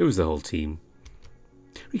anything. It was the whole team.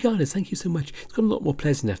 Regardless, thank you so much. It's gotten a lot more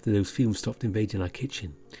pleasant after those fumes stopped invading our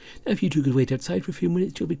kitchen. Now if you two could wait outside for a few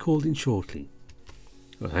minutes, you'll be called in shortly.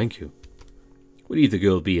 Oh, thank you. We leave the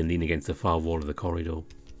girl be and lean against the far wall of the corridor.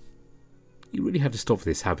 You really have to stop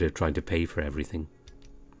this habit of trying to pay for everything.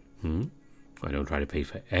 I don't try to pay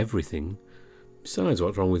for everything. Besides,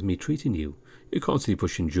 what's wrong with me treating you? You're constantly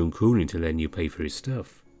pushing Jun-kun into letting you pay for his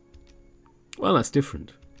stuff. Well, that's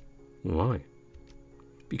different. Why?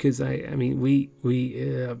 Because don't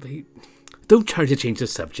try to change the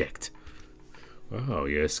subject. Wow,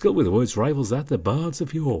 your skill with words rivals that the bards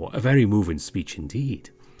of yore. A very moving speech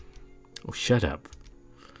indeed. Oh, shut up.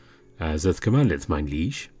 As doth commandeth, mine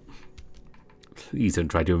liege. Please don't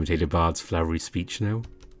try to imitate a bard's flowery speech now.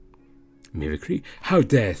 Mimicry, how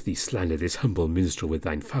dareth thee slander this humble minstrel with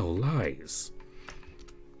thine foul lies?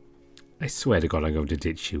 I swear to God I'm going to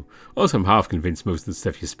ditch you. Also, I'm half convinced most of the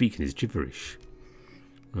stuff you're speaking is gibberish.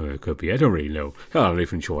 It could be. I don't really know. Hell, I'm not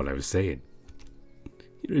even sure what I was saying.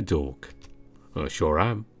 You're a dork. Oh, sure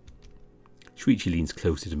am. Shoichi leans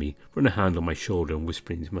closer to me, putting a hand on my shoulder and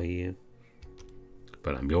whispering into my ear.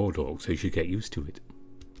 But I'm your dog, so you should get used to it.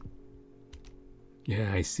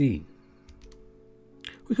 Yeah, I see.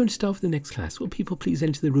 We're going to start with the next class. Will people please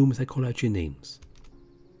enter the room as I call out your names?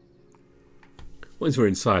 Once we're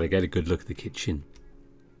inside, I get a good look at the kitchen.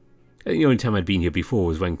 I think the only time I'd been here before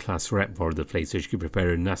was when class rep borrowed the place so she could prepare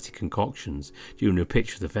her nasty concoctions during her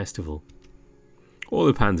pitch for the festival. All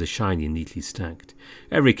the pans are shiny and neatly stacked.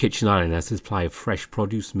 Every kitchen island has a supply of fresh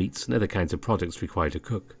produce, meats and other kinds of products required to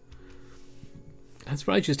cook. I'm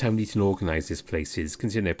surprised just how neat and organised this place is,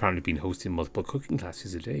 considering they've apparently been hosting multiple cooking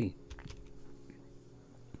classes a day.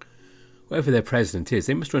 Whoever their president is,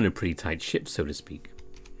 they must run a pretty tight ship, so to speak.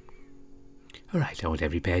 Alright, I want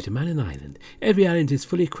every pair to man an island. Every island is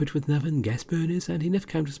fully equipped with an oven, gas burners, and enough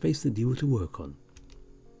counter space for the duo to work on.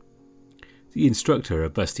 The instructor, a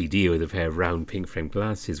busty dear with a pair of round pink-framed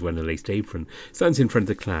glasses wearing a laced apron, stands in front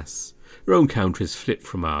of the class. Her own counter is flipped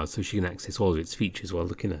from ours, so she can access all of its features while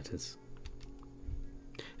looking at us.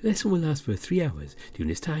 The lesson will last for 3 hours. During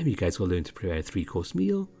this time, you guys will learn to prepare a 3-course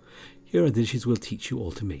meal. Here are the dishes we'll teach you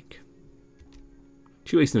all to make.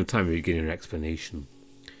 She wastes no time in beginning her explanation.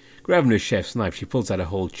 Grabbing her chef's knife, she pulls out a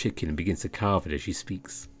whole chicken and begins to carve it as she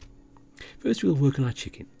speaks. First, we'll work on our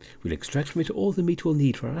chicken. We'll extract from it all the meat we'll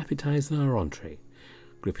need for our appetizer and our entree.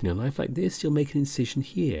 Gripping a knife like this, you'll make an incision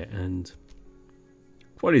here, and...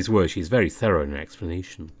 For what is worse, she's very thorough in her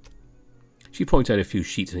explanation. She points out a few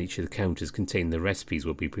sheets on each of the counters containing the recipes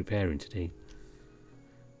we'll be preparing today.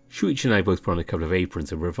 Shoichi and I both put on a couple of aprons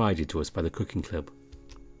that were provided to us by the cooking club.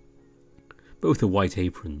 Both are white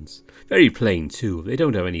aprons. Very plain, too. They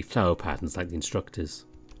don't have any flower patterns like the instructors.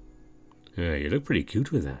 Yeah, you look pretty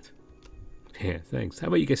cute with that. Yeah, thanks. How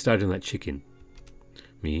about you get started on that chicken?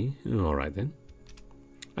 Me? Alright then.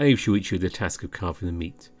 I leave Shoichi with the task of carving the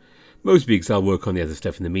meat. Most weeks I'll work on the other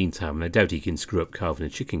stuff in the meantime, and I doubt he can screw up carving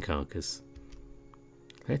a chicken carcass.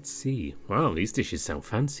 Let's see. Wow, these dishes sound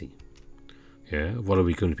fancy. Yeah, what are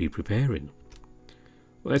we going to be preparing?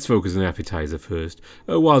 Let's focus on the appetizer first.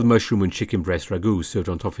 A wild mushroom and chicken breast ragu served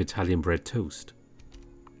on top of Italian bread toast.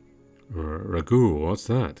 Ragu, what's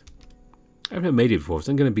that? I've never made it before,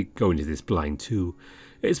 so I'm going to be going to this blind too.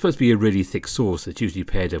 It's supposed to be a really thick sauce that's usually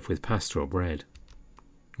paired up with pasta or bread.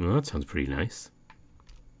 Well, that sounds pretty nice.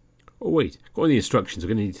 Oh wait, according to the instructions, we're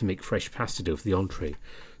going to need to make fresh pasta dough for the entree.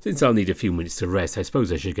 Since I'll need a few minutes to rest, I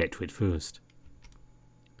suppose I should get to it first.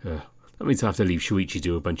 That means I'll have to leave Shoichi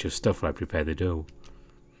do a bunch of stuff while I prepare the dough.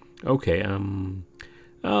 Okay,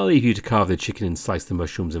 I'll leave you to carve the chicken and slice the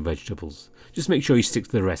mushrooms and vegetables. Just make sure you stick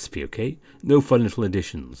to the recipe, okay? No fun little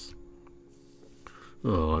additions.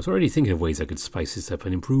 Oh, I was already thinking of ways I could spice this up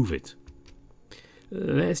and improve it.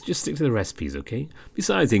 Let's just stick to the recipes, okay?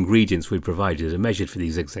 Besides, the ingredients we provided are measured for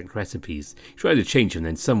these exact recipes. Try to change them,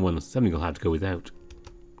 then something will have to go without.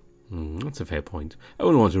 That's a fair point. I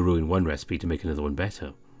wouldn't want to ruin one recipe to make another one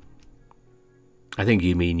better. I think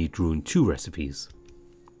you mean you'd ruin 2 recipes.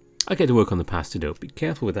 I'll get to work on the pasta dough. Be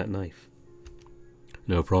careful with that knife.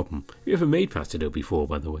 No problem. Have you ever made pasta dough before,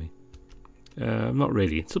 by the way? Not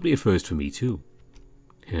really. It'll be a first for me, too.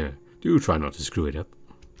 Yeah, do try not to screw it up.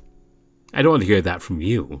 I don't want to hear that from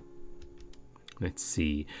you. Let's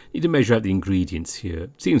see. Need to measure out the ingredients here.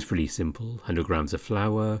 Seems pretty simple. 100 grams of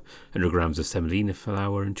flour, 100 grams of semolina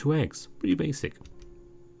flour, and 2 eggs. Pretty basic.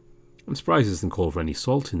 I'm surprised it doesn't call for any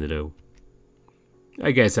salt in the dough.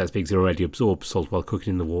 I guess that's because it already absorbs salt while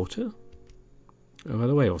cooking in the water. Oh, by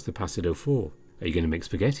the way, what's the pasta dough for? Are you going to make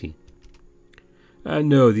spaghetti?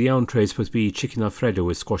 No, the entree is supposed to be chicken alfredo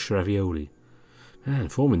with squash ravioli. Man,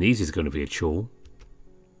 forming these is going to be a chore.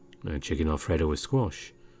 Chicken alfredo with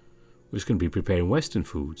squash. We're just going to be preparing Western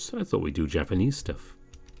foods. I thought we'd do Japanese stuff.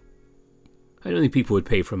 I don't think people would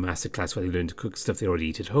pay for a masterclass where they learn to cook stuff they already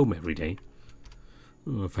eat at home every day.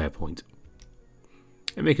 Oh, fair point.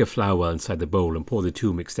 I make a flour well inside the bowl and pour the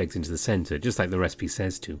 2 mixed eggs into the centre, just like the recipe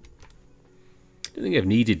says to. I don't think I've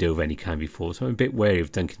kneaded dough of any kind before, so I'm a bit wary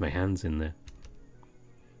of dunking my hands in there.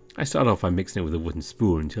 I start off by mixing it with a wooden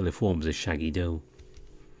spoon until it forms a shaggy dough.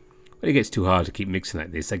 When it gets too hard to keep mixing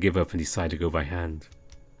like this, I give up and decide to go by hand.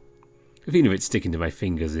 The feeling of it sticking to my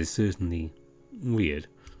fingers is certainly weird.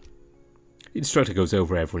 The instructor goes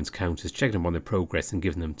over everyone's counters, checking them on their progress and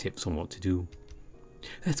giving them tips on what to do.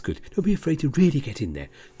 That's good. Don't be afraid to really get in there.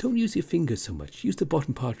 Don't use your fingers so much. Use the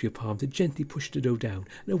bottom part of your palm to gently push the dough down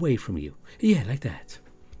and away from you. Yeah, like that.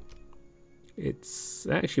 It's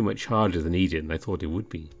actually much harder than eating than I thought it would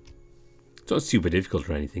be. It's not super difficult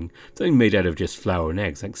or anything. Something made out of just flour and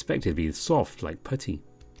eggs. I expect it to be soft like putty.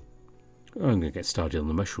 Oh, I'm going to get started on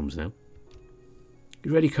the mushrooms now.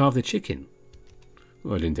 You ready to carve the chicken?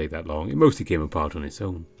 Oh, it didn't take that long. It mostly came apart on its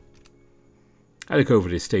own. I look over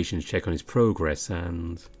at his station to check on his progress,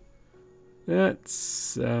 and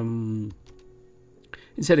that's, instead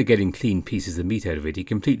of getting clean pieces of meat out of it, he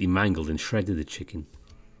completely mangled and shredded the chicken.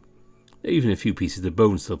 There are even a few pieces of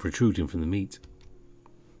bone still protruding from the meat.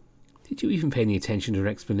 Did you even pay any attention to her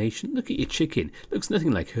explanation? Look at your chicken. Looks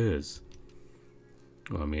nothing like hers.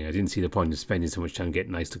 Well, I mean, I didn't see the point of spending so much time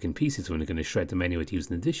getting nice-looking pieces when we're going to shred them anyway to use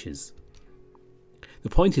in the dishes. The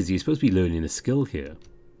point is, you're supposed to be learning a skill here.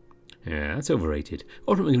 Yeah, that's overrated.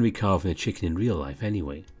 Or am I going to be carving a chicken in real life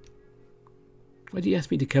anyway? Why do you ask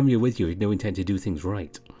me to come here with you with no intent to do things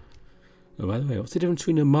right? Oh, by the way, what's the difference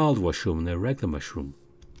between a mild mushroom and a regular mushroom?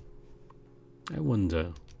 I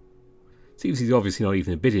wonder. Seems he's obviously not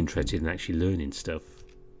even a bit interested in actually learning stuff.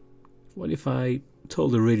 What if I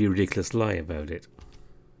told a really ridiculous lie about it?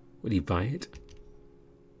 Would he buy it?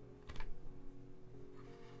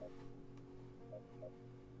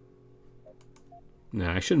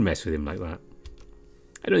 Nah, I shouldn't mess with him like that.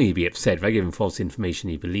 I don't think he'd be upset if I give him false information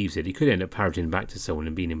and he believes it. He could end up parroting back to someone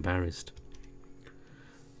and being embarrassed.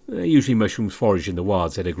 Usually mushrooms foraged in the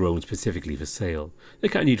wilds that are grown specifically for sale. They're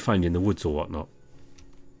kind you'd find in the woods or whatnot.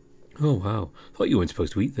 Oh wow, thought you weren't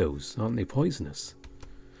supposed to eat those. Aren't they poisonous?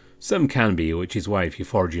 Some can be, which is why if you're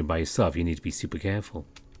foraging by yourself you need to be super careful.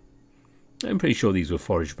 I'm pretty sure these were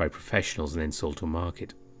foraged by professionals and then sold to a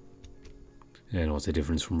market. And what's the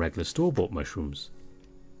difference from regular store-bought mushrooms?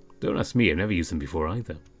 Don't ask me, I've never used them before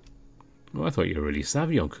either. Oh, I thought you were really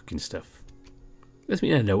savvy on cooking stuff. Doesn't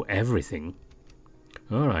mean I know everything.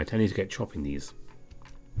 Alright, I need to get chopping these.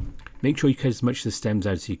 Make sure you cut as much of the stems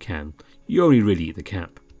out as you can. You only really eat the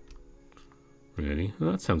cap. Really?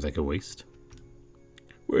 Well, that sounds like a waste.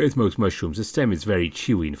 With most mushrooms, the stem is very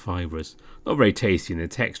chewy and fibrous. Not very tasty and the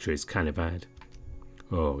texture is kind of bad.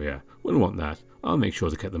 Oh yeah, wouldn't want that. I'll make sure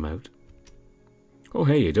to cut them out. Oh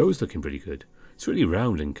hey, your dough's looking pretty good. It's really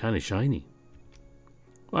round and kind of shiny.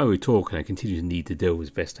 While we were talking, I continued to knead the dough as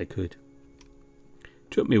best I could. It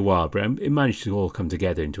took me a while, but it managed to all come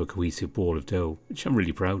together into a cohesive ball of dough, which I'm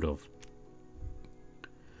really proud of.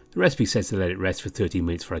 The recipe says to let it rest for 30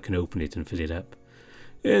 minutes before I can open it and fill it up.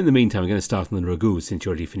 In the meantime, I'm going to start on the ragu since you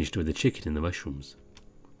already finished with the chicken and the mushrooms.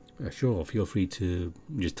 Sure, feel free to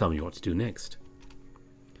just tell me what to do next.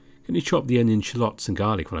 Can you chop the onion, shallots and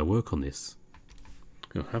garlic while I work on this?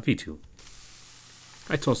 Oh, happy to.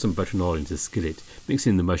 I toss some butter and oil into the skillet,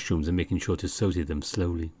 mixing in the mushrooms and making sure to saute them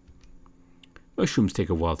slowly. Mushrooms take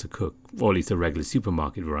a while to cook, or at least a regular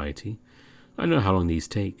supermarket variety. I don't know how long these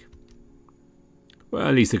take. Well,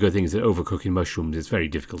 at least the good thing is that overcooking mushrooms is very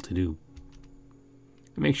difficult to do.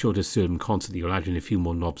 And make sure to stir them constantly, or add in a few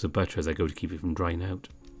more knobs of butter as I go to keep it from drying out.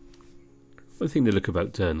 One thing to look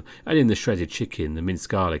about done, add in the shredded chicken, the minced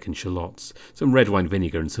garlic and shallots, some red wine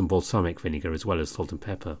vinegar and some balsamic vinegar, as well as salt and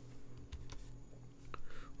pepper.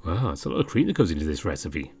 Wow, that's a lot of cream that goes into this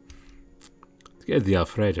recipe. To get the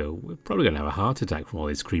Alfredo, we're probably going to have a heart attack from all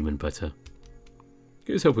this cream and butter.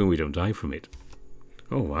 Here's hoping we don't die from it.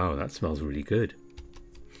 Oh wow, that smells really good.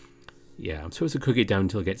 Yeah, I'm supposed to cook it down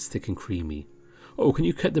until it gets thick and creamy. Oh, can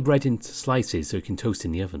you cut the bread into slices so it can toast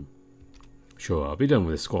in the oven? Sure, I'll be done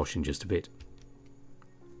with the squash in just a bit.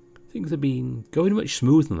 Things have been going much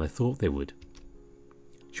smoother than I thought they would.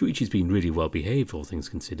 Shoichi's been really well behaved, all things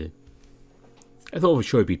considered. I thought for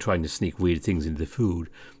sure he'd be trying to sneak weird things into the food,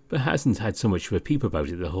 but hasn't had so much of a peep about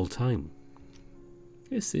it the whole time.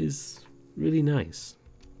 This is really nice.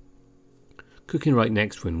 Cooking right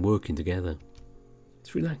next to and working together.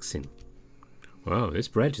 It's relaxing. Wow, this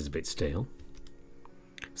bread is a bit stale.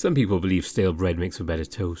 Some people believe stale bread makes for better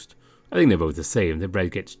toast. I think they're both the same. The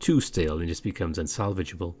bread gets too stale and just becomes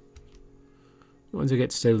unsalvageable. Why does it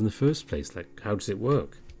get stale in the first place? Like, how does it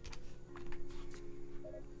work?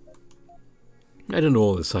 I don't know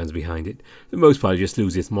all the science behind it. For the most part, it just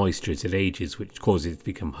loses its moisture as it ages, which causes it to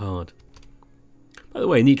become hard. By the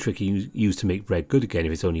way, a neat trick you use to make bread good again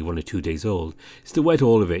if it's only 1 or 2 days old is to wet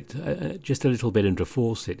all of it just a little bit and to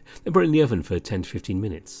force it, then put it in the oven for 10 to 15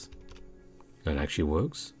 minutes. That actually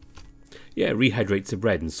works. Yeah, it rehydrates the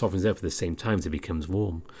bread and softens it up at the same time as it becomes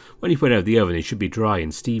warm. When you put it out of the oven, it should be dry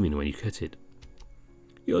and steaming when you cut it.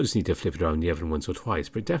 You'll just need to flip it around the oven once or twice,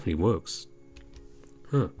 but it definitely works.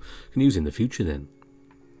 Huh, can use it in the future then.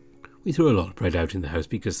 We throw a lot of bread out in the house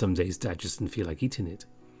because some days Dad just didn't feel like eating it.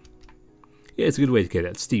 Yeah, it's a good way to get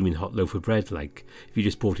that steaming hot loaf of bread, like if you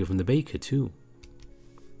just bought it from the baker too.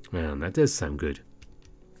 Man, that does sound good.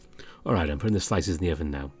 Alright, I'm putting the slices in the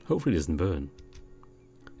oven now. Hopefully it doesn't burn.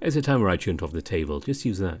 There's a timer I turned off the table, just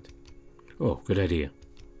use that. Oh, good idea.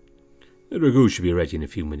 The ragu should be ready in a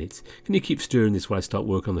few minutes. Can you keep stirring this while I start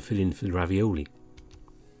work on the filling for the ravioli?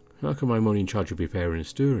 How come I'm only in charge of preparing and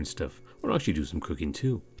stirring stuff? I'll actually do some cooking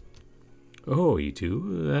too. Oh, you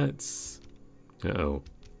do? That's... Uh-oh.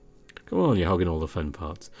 Come on, you're hogging all the fun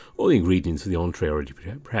parts. All the ingredients for the entree are already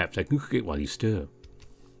prepped. I can cook it while you stir.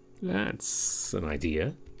 That's an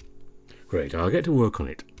idea. Great, I'll get to work on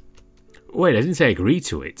it. Wait, I didn't say I agree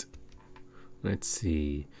to it. Let's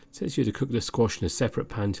see. It says you're to cook the squash in a separate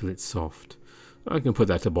pan till it's soft. I can put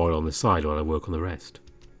that to boil on the side while I work on the rest.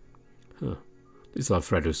 Huh. This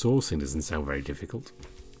Alfredo sauce thing doesn't sound very difficult.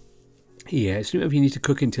 Yes, remember you need to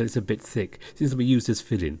cook until it's a bit thick, since it'll be used as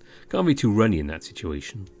filling. Can't be too runny in that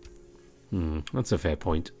situation. That's a fair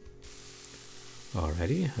point.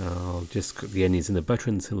 Alrighty, I'll just cook the onions in the butter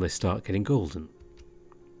until they start getting golden.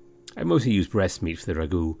 I mostly use breast meat for the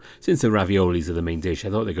ragu. Since the raviolis are the main dish, I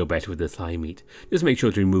thought they'd go better with the thigh meat. Just make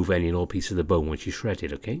sure to remove any and all pieces of the bone once you shred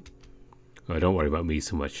it, okay? Oh, don't worry about me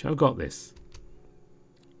so much. I've got this.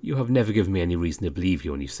 You have never given me any reason to believe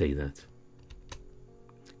you when you say that.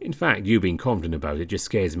 In fact, you being confident about it just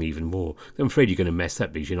scares me even more. I'm afraid you're going to mess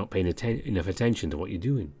up because you're not paying enough attention to what you're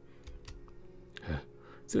doing. I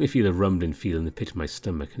suddenly feel a rumbling feel in the pit of my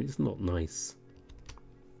stomach, and it's not nice.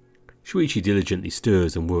 Shoichi diligently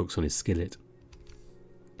stirs and works on his skillet.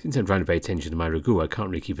 Since I'm trying to pay attention to my ragu, I can't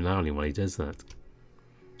really keep an eye on him while he does that.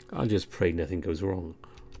 I'll just pray nothing goes wrong.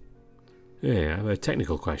 Yeah, I have a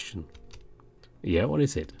technical question. Yeah, what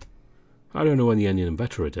is it? I don't know when the onion and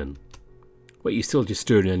butter are done. Wait, you still just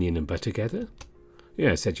stirring onion and butter together?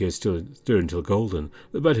 Yeah, I said you still stir until golden.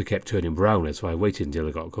 The butter kept turning brown, so I waited until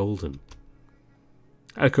it got golden.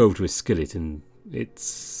 I go over to his skillet and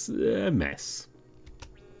it's a mess.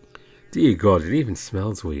 Dear God, it even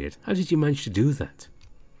smells weird. How did you manage to do that?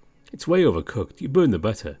 It's way overcooked. You burned the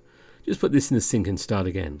butter. Just put this in the sink and start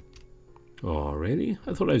again. Oh, really?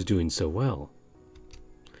 I thought I was doing so well.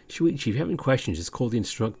 Shoichi, if you have any questions, just call the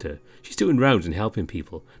instructor. She's doing rounds and helping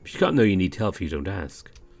people, but she can't know you need help if you don't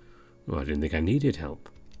ask. Well, I didn't think I needed help.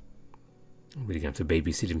 I'm really going to have to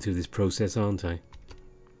babysit him through this process, aren't I?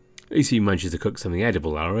 At least if he manages to cook something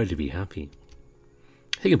edible, I'll already be happy.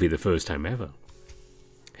 I think it'll be the first time ever.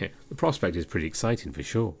 Yeah, the prospect is pretty exciting for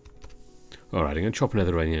sure. Alright, I'm going to chop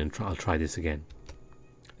another onion and I'll try this again.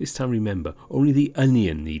 This time remember, only the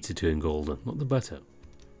onion needs to turn golden, not the butter.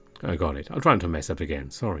 I got it. I'll try not to mess up again,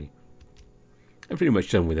 sorry. I'm pretty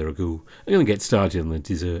much done with the ragu. I'm going to get started on the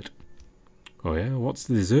dessert. Oh yeah, what's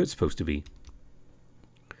the dessert supposed to be?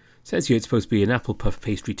 It says here it's supposed to be an apple puff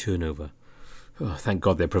pastry turnover. Oh, thank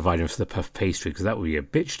God they're providing us the puff pastry, because that would be a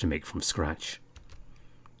bitch to make from scratch.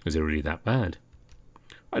 Is it really that bad?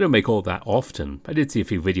 I don't make all that often. I did see a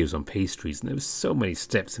few videos on pastries, and there were so many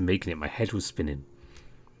steps in making it, my head was spinning.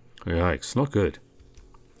 Yikes, not good.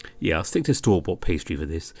 Yeah, I'll stick to store-bought pastry for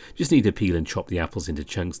this. Just need to peel and chop the apples into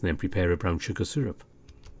chunks and then prepare a brown sugar syrup.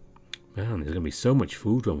 Man, there's going to be so much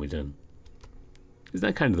food when we're done. Isn't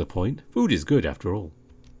that kind of the point? Food is good after all.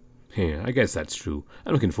 Yeah, I guess that's true.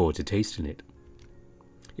 I'm looking forward to tasting it.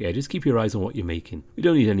 Yeah, just keep your eyes on what you're making. We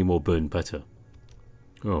don't need any more burnt butter.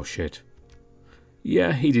 Oh, shit.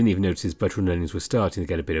 Yeah, he didn't even notice his butter and onions were starting to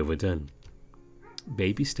get a bit overdone.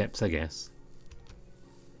 Baby steps, I guess.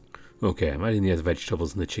 Okay, I'm adding the other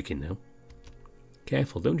vegetables and the chicken now.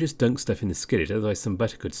 Careful, don't just dunk stuff in the skillet, otherwise some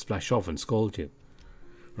butter could splash off and scald you.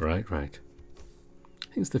 Right. I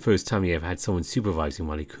think it's the first time he ever had someone supervising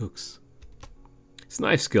while he cooks. His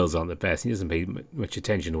knife skills aren't the best, and he doesn't pay much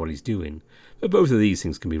attention to what he's doing, but both of these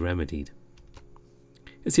things can be remedied.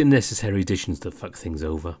 It's the unnecessary additions that fuck things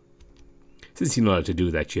over. Since you're not allowed to do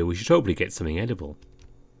that here, we should hopefully get something edible.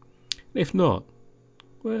 And if not,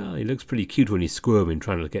 well, he looks pretty cute when he's squirming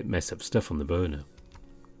trying to get messed up stuff on the burner.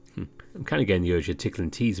 I'm kind of getting the urge to tickle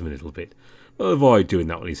and tease him a little bit, but I'll avoid doing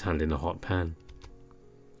that while he's handling a hot pan.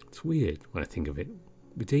 It's weird when I think of it.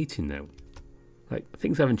 We're dating now. Like,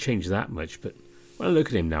 things haven't changed that much, but when I look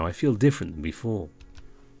at him now, I feel different than before.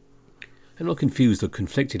 I'm not confused or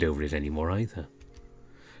conflicted over it anymore either.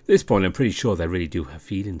 At this point, I'm pretty sure that I really do have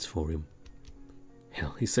feelings for him.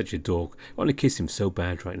 Hell, he's such a dork. I want to kiss him so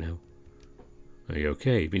bad right now. Are you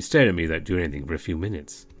okay? You've been staring at me without doing anything for a few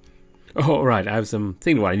minutes. Oh, all right, I have some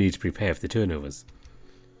thing what I need to prepare for the turnovers.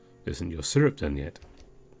 Isn't your syrup done yet?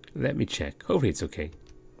 Let me check. Hopefully it's okay.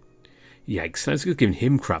 Yikes, I was giving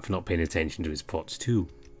him crap for not paying attention to his pots too.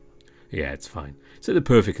 Yeah, it's fine. It's at the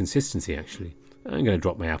perfect consistency, actually. I'm going to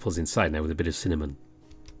drop my apples inside now with a bit of cinnamon.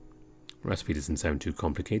 The recipe doesn't sound too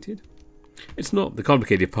complicated. It's not. The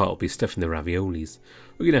complicated part will be stuffing the raviolis.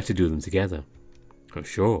 We're going to have to do them together. Oh,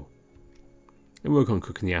 sure. I work on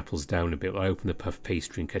cooking the apples down a bit while I open the puff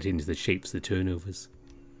pastry and cut it into the shapes of the turnovers.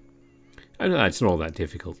 I know it's not all that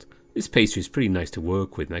difficult. This pastry is pretty nice to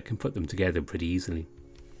work with and I can put them together pretty easily.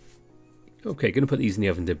 Okay, going to put these in the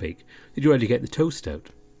oven to bake. Did you already get the toast out?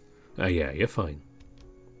 Oh yeah, you're fine.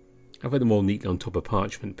 I've put them all neatly on top of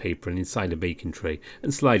parchment paper and inside a baking tray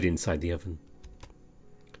and slide it inside the oven.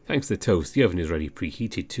 Thanks to the toast, the oven is already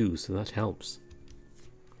preheated too, so that helps.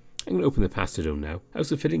 I'm going to open the pasta dough now. How's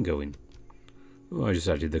the filling going? Oh, I just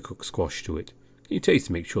added the cooked squash to it. Can you taste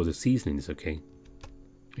to make sure the seasoning is okay?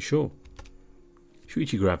 Sure.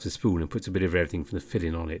 Shoichi grabs a spoon and puts a bit of everything from the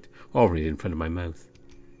filling on it, hovering it in front of my mouth.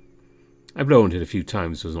 I blow on it a few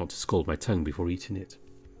times so as not to scald my tongue before eating it.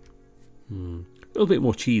 A little bit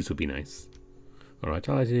more cheese would be nice. Alright,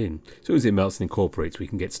 I'll add it in. As soon as it melts and incorporates, we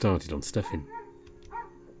can get started on stuffing.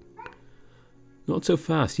 Not so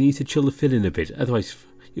fast. You need to chill the filling a bit, otherwise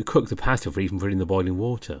you cook the pasta for even putting in the boiling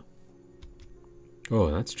water. Oh,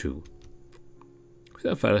 that's true. We've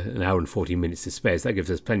got about an hour and 40 minutes to spare, so that gives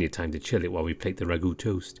us plenty of time to chill it while we plate the ragu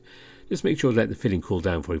toast. Just make sure to let the filling cool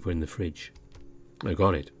down before we put it in the fridge. I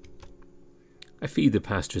got it. I feed the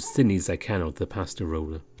pasta as thinly as I can onto the pasta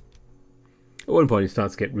roller. At one point it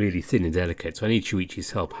starts to get really thin and delicate, so I need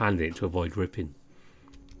Shoichi's help handling it to avoid ripping.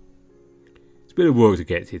 It's a bit of work to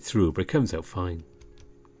get it through, but it comes out fine.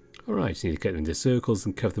 Alright, just need to cut them into circles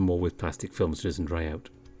and cover them all with plastic film so it doesn't dry out.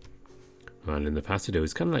 And in the pasta dough,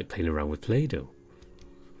 it's kind of like playing around with Play-Doh.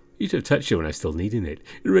 You should have touched it when I was still kneading it.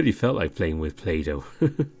 It really felt like playing with Play-Doh.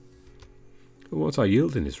 What's our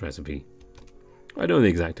yield in this recipe? I don't know the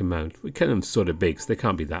exact amount. We cut them sort of big, so there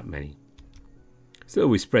can't be that many. Still,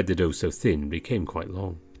 we spread the dough so thin, it became quite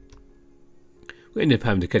long. We ended up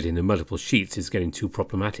having to cut it into multiple sheets. It's getting too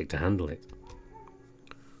problematic to handle it.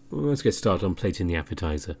 Well, let's get started on plating the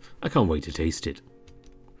appetizer. I can't wait to taste it.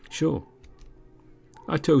 Sure.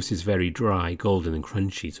 Our toast is very dry, golden and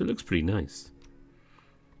crunchy, so it looks pretty nice.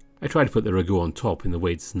 I try to put the ragu on top in the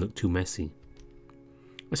way it doesn't look too messy.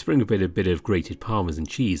 I spring a bit of grated parmesan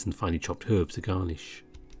cheese and finely chopped herbs to garnish.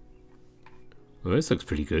 Well, this looks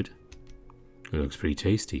pretty good. It looks pretty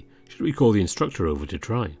tasty. Should we call the instructor over to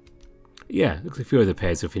try? Yeah, looks like a few other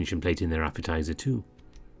pairs have finished plating their appetizer too.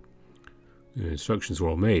 The instructions were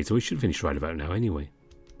all made, so we should finish right about now anyway.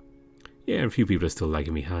 Yeah, a few people are still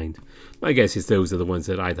lagging behind. My guess is those are the ones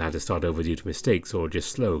that either had to start over due to mistakes or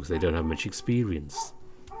just slow because they don't have much experience.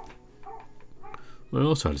 I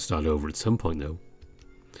also had to start over at some point though.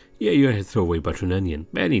 Yeah, you had to throw away butter and onion.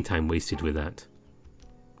 Any time wasted with that.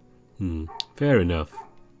 Fair enough.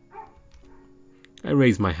 I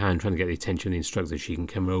raised my hand trying to get the attention of the instructor so she can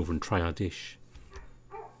come over and try our dish.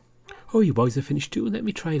 Oh, you boys are finished too? Let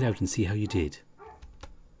me try it out and see how you did.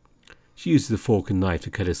 She uses a fork and knife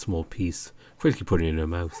to cut a small piece, quickly putting it in her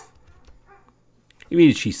mouth.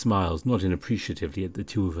 Immediately she smiles, nodding appreciatively at the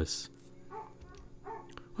two of us.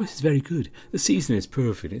 Oh, this is very good. The seasoning is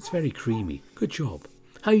perfect. It's very creamy. Good job.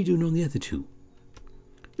 How are you doing on the other two?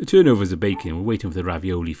 The turnovers are baking and we're waiting for the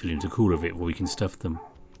ravioli filling to cool a bit before we can stuff them.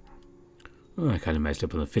 Oh, I kind of messed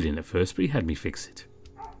up on the filling at first, but he had me fix it.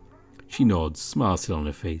 She nods, smile still on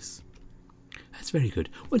her face. That's very good.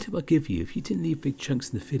 One tip I'll give you, if you didn't leave big chunks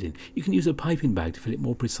in the filling, you can use a piping bag to fill it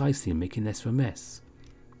more precisely and make it less of a mess.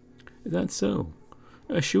 Is that so?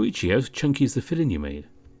 Shoichi, how chunky is the filling you made?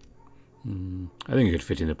 I think it could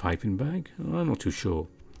fit in a piping bag. I'm not too sure.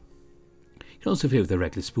 You can also fill it with a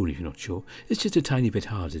reckless spoon if you're not sure. It's just a tiny bit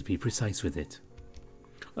harder to be precise with it.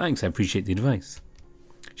 Thanks, I appreciate the advice.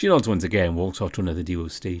 She nods once again and walks off to another depot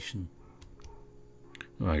station.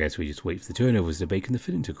 Well, I guess we just wait for the turnovers to bake and the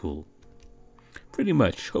filling to cool. Pretty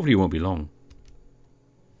much. Hopefully it won't be long.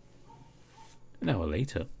 An hour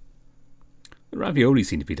later. The ravioli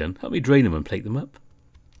seem to be done. Help me drain them and plate them up.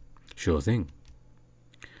 Sure thing.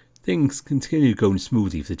 Things continued going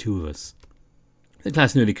smoothly for the two of us. The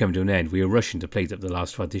class nearly coming to an end, we were rushing to plate up the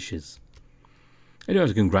last of our dishes. I do have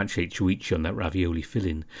to congratulate Shoichi on that ravioli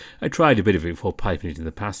filling. I tried a bit of it before piping it in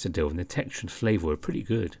the pasta dough, and the texture and flavour were pretty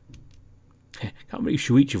good. Can't believe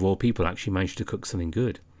Shoichi of all people actually managed to cook something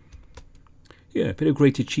good. Yeah, a bit of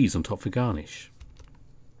grated cheese on top for garnish.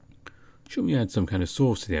 Should we add some kind of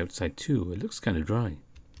sauce to the outside too? It looks kind of dry.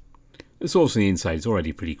 The sauce on the inside is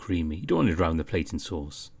already pretty creamy. You don't want to drown the plate in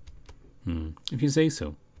sauce. If you say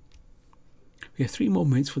so. We have 3 more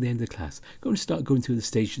minutes for the end of the class. Going to start going through the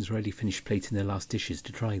stations already finished plating their last dishes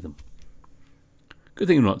to try them. Good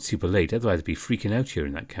thing I'm not super late, otherwise I'd be freaking out here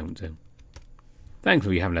in that countdown.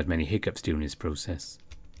 Thankfully we haven't had many hiccups during this process.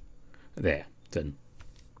 There, done.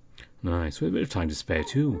 Nice, with a bit of time to spare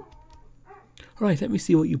too. Alright, let me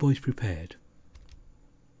see what you boys prepared.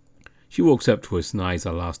 She walks up to us and eyes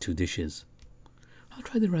our last 2 dishes. I'll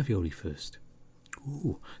try the ravioli first.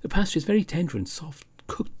 Ooh, the pasta is very tender and soft,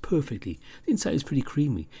 cooked perfectly. The inside is pretty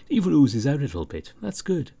creamy. It even oozes out a little bit. That's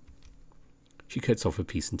good. She cuts off a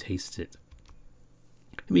piece and tastes it.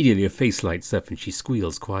 Immediately her face lights up and she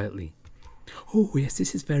squeals quietly. Oh yes,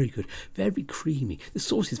 this is very good. Very creamy. The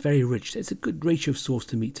sauce is very rich. There's a good ratio of sauce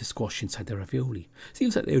to meat to squash inside the ravioli.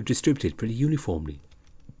 Seems like they are distributed pretty uniformly.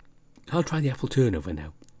 I'll try the apple turnover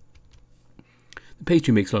now. The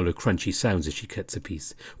pastry makes a lot of crunchy sounds as she cuts a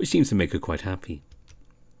piece, which seems to make her quite happy.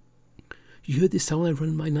 You heard the sound I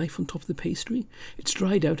run my knife on top of the pastry? It's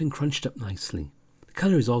dried out and crunched up nicely. The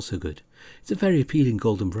colour is also good. It's a very appealing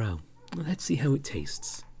golden brown. Well, let's see how it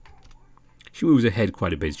tastes. She moves her head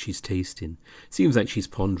quite a bit as she's tasting. Seems like she's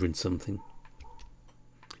pondering something.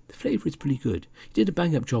 The flavour is pretty good. You did a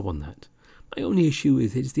bang-up job on that. My only issue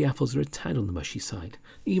with it is the apples are a tad on the mushy side.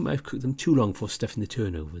 I think you might have cooked them too long before stuffing the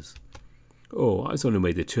turnovers. Oh, I was the one who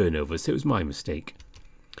made the turnovers, so it was my mistake.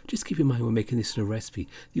 Just keep in mind when making this in a recipe,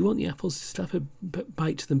 you want the apples to stuff a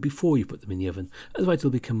bite to them before you put them in the oven, otherwise it'll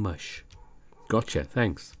become mush. Gotcha,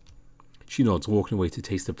 thanks. She nods, walking away to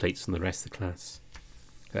taste the plates from the rest of the class.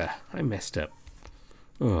 I messed up.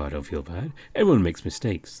 Oh, I don't feel bad. Everyone makes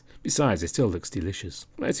mistakes. Besides, it still looks delicious.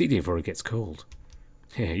 Let's eat it before it gets cold.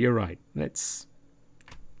 Yeah, you're right. Let's...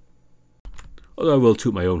 Although I will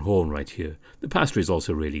toot my own horn right here, the pasta is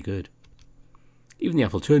also really good. Even the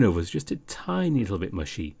apple turnover is just a tiny little bit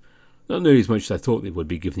mushy. Not nearly as much as I thought they would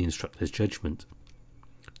be given the instructor's judgment.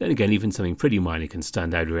 Then again, even something pretty minor can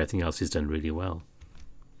stand out where everything else is done really well.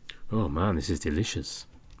 Oh man, this is delicious.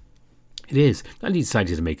 It is. Glad he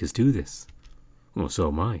decided to make us do this. Oh, so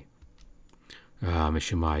am I. Ah, Miss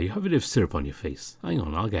Shemai, you have a bit of syrup on your face. Hang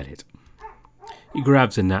on, I'll get it. He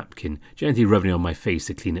grabs a napkin, gently rubbing it on my face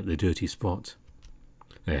to clean up the dirty spot.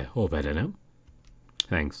 There, all better now.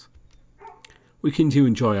 Thanks. We continue to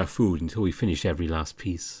enjoy our food until we finish every last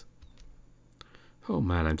piece. Oh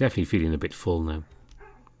man, I'm definitely feeling a bit full now.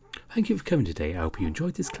 Thank you for coming today. I hope you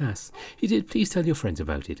enjoyed this class. If you did, please tell your friends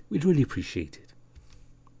about it. We'd really appreciate it.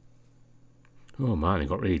 Oh man, it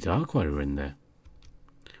got really dark while we were in there.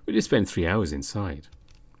 We just spent 3 hours inside.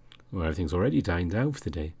 Well, everything's already dined down for the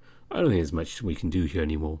day. I don't think there's much we can do here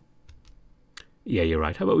anymore. Yeah, you're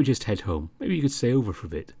right. How about we just head home? Maybe you could stay over for a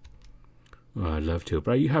bit. Oh, I'd love to,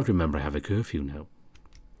 but you have to remember I have a curfew now.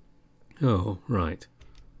 Oh, right.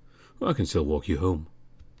 Well, I can still walk you home.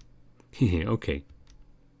 Okay.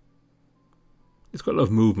 There's quite a lot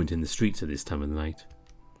of movement in the streets at this time of the night.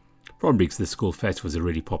 Probably because the school festival was a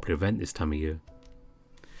really popular event this time of year.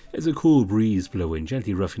 There's a cool breeze blowing,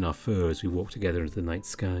 gently roughing our fur as we walk together into the night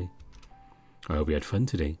sky. I hope we had fun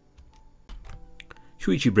today.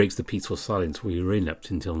 Shoichi breaks the peaceful silence we were in up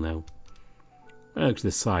until now. I look to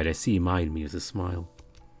the side, I see him eyeing me with a smile.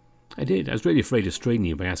 I did. I was really afraid of straining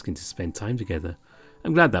you by asking to spend time together.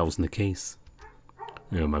 I'm glad that wasn't the case.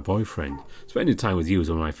 You know, my boyfriend. Spending time with you is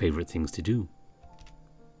one of my favourite things to do.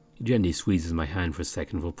 He gently squeezes my hand for a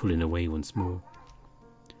second before pulling away once more.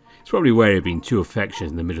 He's probably wary of being too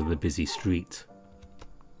affectionate in the middle of the busy street.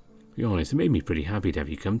 To be honest, it made me pretty happy to have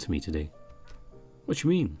you come to me today. What do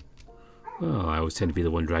you mean? Well, I always tend to be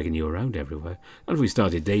the one dragging you around everywhere. And if we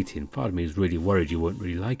started dating, part of me was really worried you weren't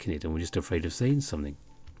really liking it and were just afraid of saying something.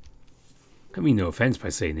 I mean no offence by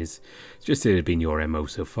saying this, it's just that it had been your MO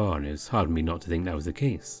so far, and it's hard for me not to think that was the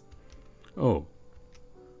case. Oh.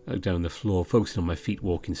 I look down the floor, focusing on my feet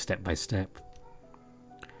walking step by step.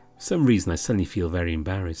 For some reason I suddenly feel very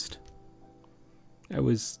embarrassed. I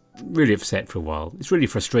was really upset for a while. It's really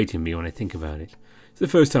frustrating me when I think about it. It's the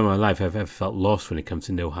first time in my life I've ever felt lost when it comes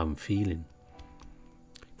to know how I'm feeling.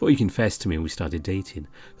 Before you confessed to me when we started dating,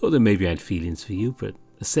 I thought that maybe I had feelings for you, but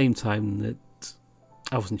at the same time that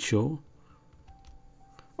I wasn't sure.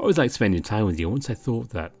 I always liked spending time with you. Once I thought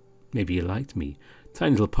that maybe you liked me, a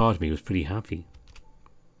tiny little part of me was pretty happy.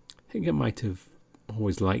 I think I might have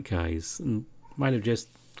always liked guys, and might have just,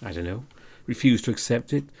 I don't know, refused to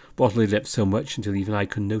accept it, bottled it up so much until even I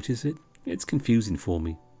couldn't notice it. It's confusing for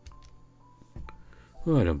me.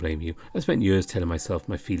 Oh, I don't blame you. I spent years telling myself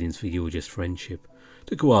my feelings for you were just friendship. It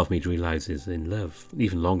took a while for me to realise I was in love, and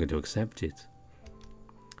even longer to accept it.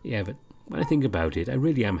 Yeah, but when I think about it, I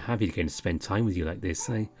really am happy to get to spend time with you like this.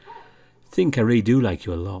 I think I really do like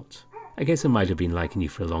you a lot. I guess I might have been liking you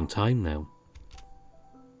for a long time now.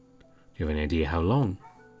 Do you have any idea how long?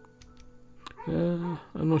 I'm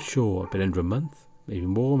not sure. A bit under a month? Maybe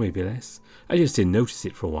more, maybe less. I just didn't notice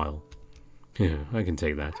it for a while. Yeah, I can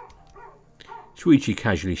take that. Shoichi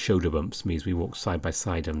casually shoulder bumps me as we walk side by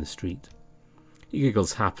side down the street. He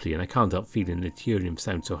giggles happily, and I can't help feeling that hearing him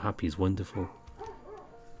sound so happy is wonderful.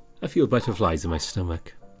 I feel butterflies in my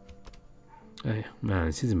stomach. Man,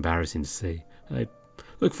 this is embarrassing to say. I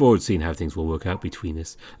look forward to seeing how things will work out between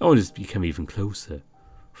us. I want us to become even closer.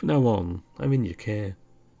 From now on, I'm in your care.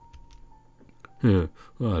 Well,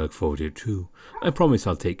 I look forward to it too. I promise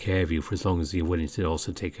I'll take care of you for as long as you're willing to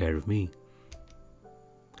also take care of me.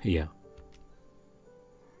 Yeah.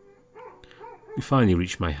 We finally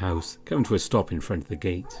reach my house, coming to a stop in front of the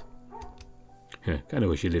gate. Kinda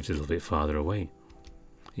wish you lived a little bit farther away.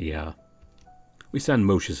 Yeah. We stand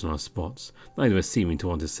motionless on our spots, neither of us seeming to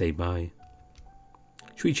want to say bye.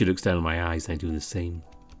 Shoichi looks down at my eyes and I do the same.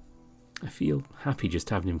 I feel happy just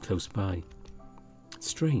having him close by. It's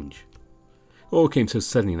strange. It all came so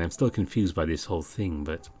suddenly and I'm still confused by this whole thing,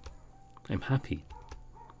 but I'm happy.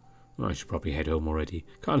 Well, I should probably head home already.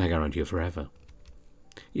 Can't hang around here forever.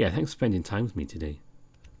 Yeah, thanks for spending time with me today.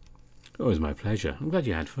 Oh, it was my pleasure. I'm glad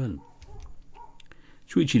you had fun.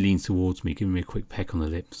 Shoichi leans towards me, giving me a quick peck on the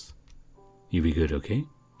lips. You be good, okay?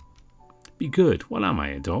 Be good? What am I,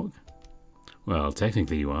 a dog? Well,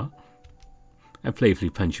 technically you are. I playfully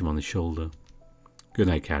punch him on the shoulder. Good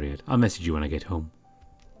night, Carriot. I'll message you when I get home.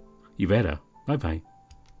 You better. Bye-bye.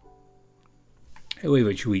 I wave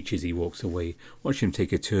at Shoichi as he walks away, watching him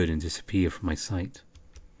take a turn and disappear from my sight.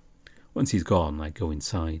 Once he's gone, I go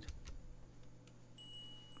inside.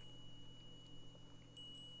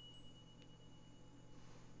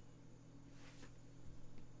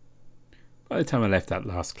 By the time I left that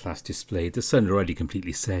last class display, the sun had already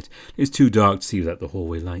completely set. It was too dark to see without the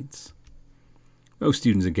hallway lights. Most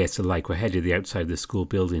students and guests alike were headed the outside of the school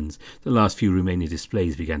buildings. The last few remaining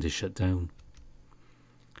displays began to shut down.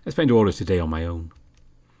 I spent all of today on my own.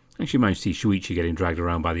 I actually managed to see Shoichi getting dragged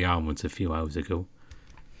around by the arm once a few hours ago.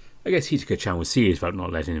 I guess Hitaka-chan was serious about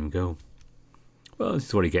not letting him go. Well, this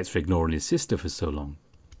is what he gets for ignoring his sister for so long.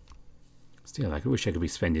 Still, I wish I could be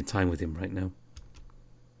spending time with him right now.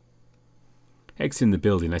 Exiting the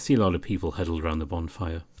building, I see a lot of people huddled around the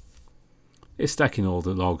bonfire. They're stacking all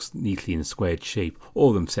the logs neatly in a squared shape, all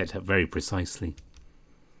of them set up very precisely.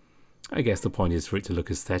 I guess the point is for it to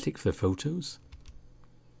look aesthetic for the photos.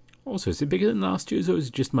 Also, is it bigger than last year's, or is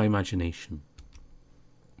it just my imagination?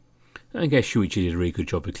 I guess Shoichi did a really good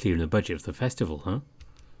job of clearing the budget for the festival, huh?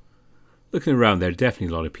 Looking around, there are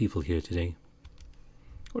definitely a lot of people here today.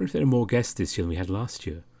 I wonder if there are more guests this year than we had last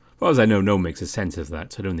year. As far as I know, no one makes a sense of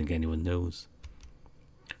that, so I don't think anyone knows.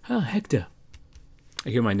 Ah, Hector. I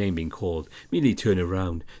hear my name being called, immediately turn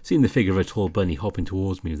around, seeing the figure of a tall bunny hopping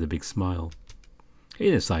towards me with a big smile. Hey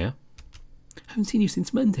there, sire. Haven't seen you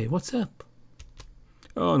since Monday. What's up?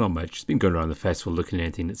 Oh, not much. Just been going around the festival looking at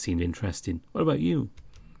anything that seemed interesting. What about you?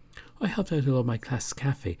 I helped out a lot of my class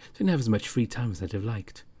cafe, so I didn't have as much free time as I'd have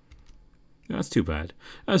liked. That's too bad.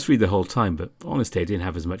 I was free the whole time, but honestly I didn't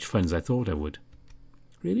have as much fun as I thought I would.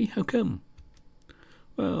 Really? How come?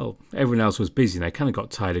 Well, everyone else was busy and I kind of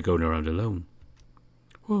got tired of going around alone.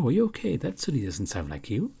 Whoa, are you okay? That certainly doesn't sound like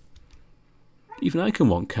you. Even I can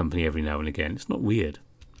want company every now and again. It's not weird.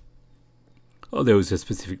 Although it's a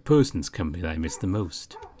specific person's company that I miss the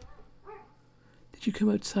most. Did you come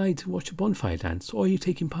outside to watch a bonfire dance, or are you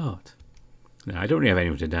taking part? No, I don't really have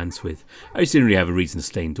anyone to dance with. I just didn't really have a reason to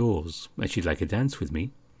stay indoors, unless you'd like a dance with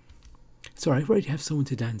me. It's alright, I already have someone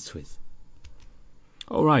to dance with.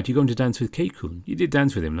 Alright, you're going to dance with Keikun. You did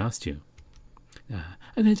dance with him last year.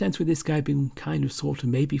 I'm going to dance with this guy I've been kind of sort of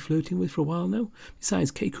maybe flirting with for a while now.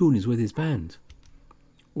 Besides, Keikun is with his band.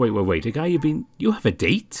 Wait, a guy you have a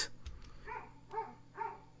date?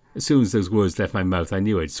 As soon as those words left my mouth, I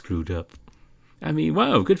knew I'd screwed up. I mean,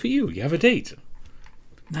 wow, good for you. You have a date.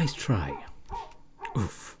 Nice try.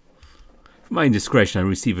 Oof. For my indiscretion, I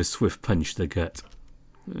receive a swift punch to the gut.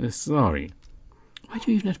 Sorry. Why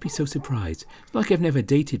do you even have to be so surprised? It's like I've never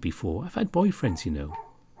dated before. I've had boyfriends, you know.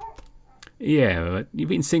 Yeah, but you've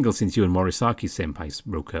been single since you and Morisaki-senpai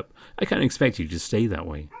broke up. I can't expect you to stay that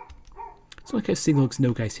way. It's not like I was single because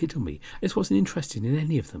no guys hit on me. I just wasn't interested in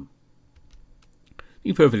any of them. To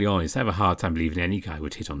be perfectly honest, I have a hard time believing any guy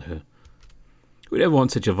would hit on her. Who would ever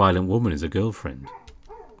want such a violent woman as a girlfriend?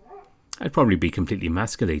 I'd probably be completely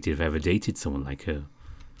emasculated if I ever dated someone like her.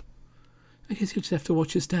 I guess you'll just have to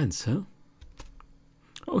watch us dance, huh?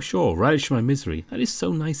 Oh sure, relish my misery. That is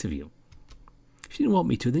so nice of you. If you didn't want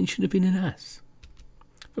me to, then you should have been an ass.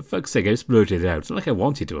 For fuck's sake, I just blurted it out. It's not like I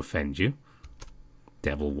wanted to offend you.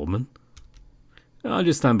 Devil woman. I'll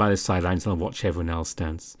just stand by the sidelines and I'll watch everyone else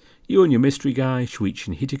dance. You and your mystery guy, Shoichi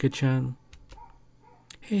and Hitaka-chan.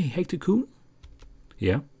 Hey, Hector-kun?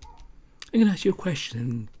 Yeah? I'm going to ask you a question,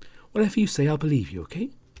 and whatever you say, I'll believe you, okay?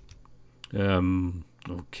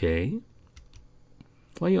 Okay.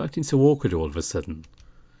 Why are you acting so awkward all of a sudden?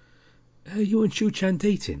 You and Shu-chan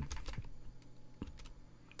dating?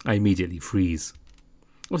 I immediately freeze.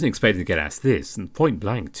 I wasn't expecting to get asked this, and point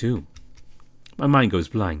blank too. My mind goes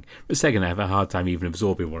blank. For a second I have a hard time even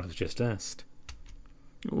absorbing what I was just asked.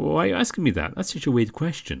 Why are you asking me that? That's such a weird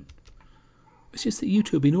question. It's just that you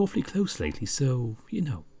two have been awfully close lately, so, you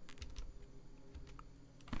know.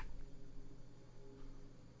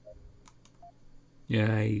 Yeah,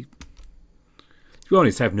 to be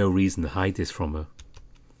honest, I have no reason to hide this from her.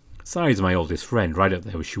 Sayori's my oldest friend, right up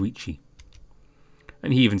there with Shoichi.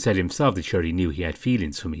 And he even said himself that she already knew he had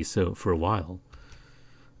feelings for me, so for a while.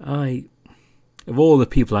 Of all the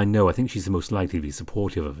people I know, I think she's the most likely to be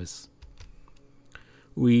supportive of us.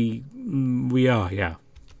 We are, yeah.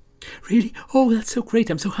 Really? Oh, that's so great.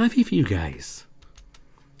 I'm so happy for you guys.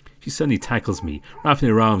 She suddenly tackles me, wrapping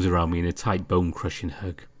her arms around me in a tight bone-crushing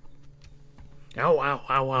hug.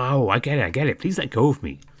 Ow, I get it. Please let go of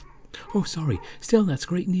me. Oh, sorry. Still, that's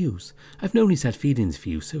great news. I've known he's had feelings for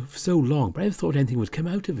you for so long, but I never thought anything would come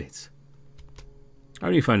out of it. I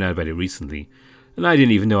only found out about it recently, and I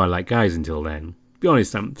didn't even know I liked guys until then. To be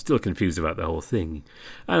honest, I'm still confused about the whole thing,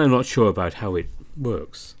 and I'm not sure about how it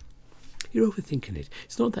works. You're overthinking it.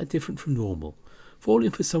 It's not that different from normal.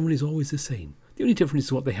 Falling for someone is always the same. The only difference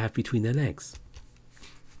is what they have between their legs.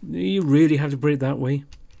 You really have to put it that way?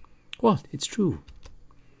 What? It's true.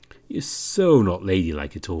 You're so not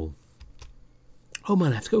ladylike at all. Oh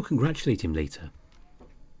man, I have to go congratulate him later.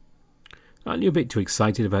 Aren't you a bit too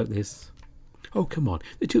excited about this? Oh, come on.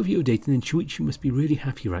 The two of you are dating and Shoichi must be really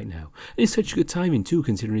happy right now. And it's such good timing too,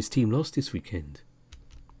 considering his team lost this weekend.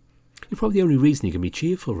 You're probably the only reason he can be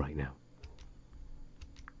cheerful right now.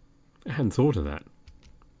 I hadn't thought of that.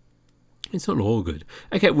 It's not all good.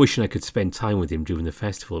 I kept wishing I could spend time with him during the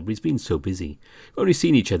festival, but he's been so busy. We've only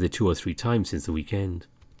seen each other 2 or 3 times since the weekend.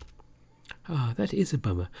 Ah, that is a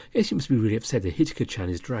bummer. Guess you must be really upset that Hitaka-chan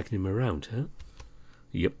is dragging him around, huh?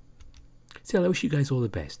 Yep. Still, I wish you guys all the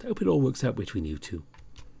best. I hope it all works out between you two.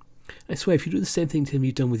 I swear, if you do the same thing to him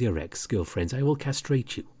you've done with your ex-girlfriends, I will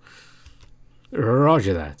castrate you.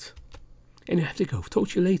 Roger that. And I have to go. Talk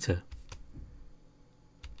to you later.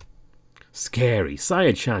 Scary.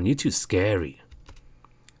 Saya-chan, you're too scary.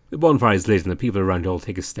 The bonfire is lit and the people around all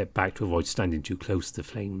take a step back to avoid standing too close to the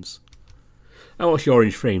flames. I watch the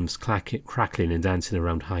orange flames crackling and dancing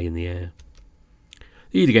around high in the air.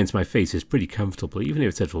 The heat against my face is pretty comfortable, even if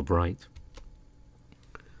it's a little bright.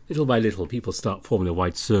 Little by little, people start forming a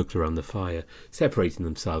wide circle around the fire, separating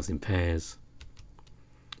themselves in pairs.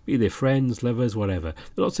 Be they friends, lovers, whatever,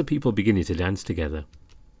 there are lots of people beginning to dance together.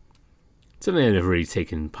 Something I've never really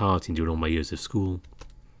taken part in during all my years of school.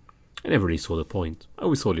 I never really saw the point. I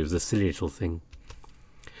always thought it was a silly little thing.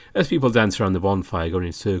 As people dance around the bonfire going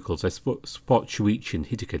in circles, I spot Shoichi and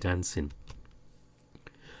Hitaka dancing.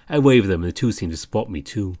 I wave at them and the two seem to spot me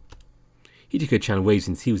too. Hitaka-chan waves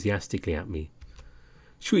enthusiastically at me.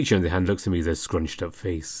 Shoichi on the other hand looks at me with a scrunched up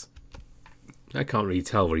face. I can't really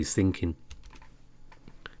tell what he's thinking.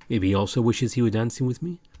 Maybe he also wishes he were dancing with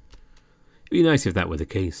me? It'd be nice if that were the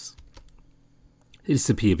case. They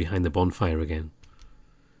disappear behind the bonfire again.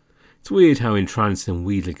 It's weird how entranced and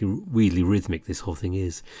weirdly rhythmic this whole thing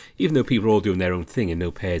is, even though people are all doing their own thing and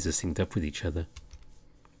no pairs are synced up with each other.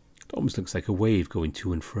 It almost looks like a wave going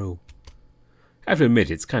to and fro. I have to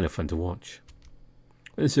admit, it's kind of fun to watch.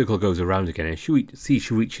 When the circle goes around again, I see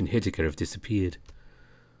Shoichi and Hitaka have disappeared.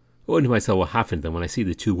 I wonder to myself what happened to them when I see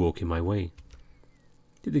the two walking my way.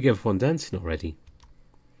 Did they give up on dancing already?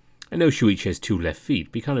 I know Shoichi has 2 left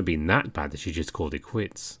feet, but he can't have been that bad that she just called it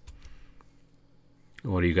quits.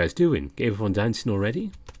 What are you guys doing? Gave up on dancing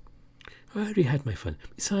already? I already had my fun.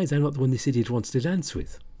 Besides, I'm not the one this idiot wants to dance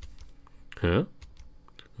with. Huh?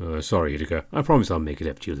 Sorry, Hitaka. I promise I'll make it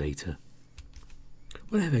up to you later.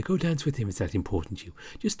 Whatever, go dance with him, it's that important to you.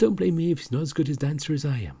 Just don't blame me if he's not as good a dancer as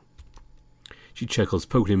I am. She chuckles,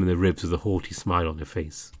 poking him in the ribs with a haughty smile on her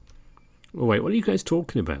face. Oh, wait, what are you guys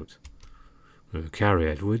talking about?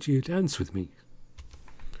 Carrier, would you dance with me?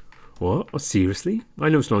 What? Oh, seriously? I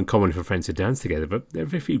know it's not uncommon for friends to dance together, but there are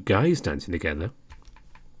very few guys dancing together.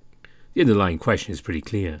 The underlying question is pretty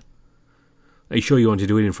clear. Are you sure you want to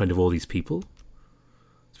do it in front of all these people?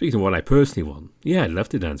 Speaking of what I personally want, yeah, I'd love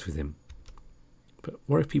to dance with him. But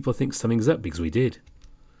what if people think something's up because we did?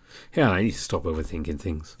 Hell, I need to stop overthinking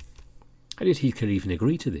things. How did Hika even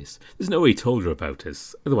agree to this? There's no way he told her about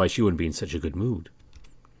us, otherwise she wouldn't be in such a good mood.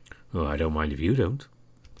 Oh, I don't mind if you don't.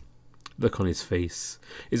 Look on his face.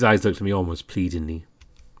 His eyes looked at me almost pleadingly.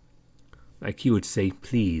 Like he would say,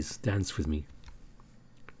 please, dance with me.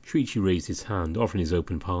 Shoichi raised his hand, offering his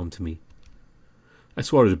open palm to me. I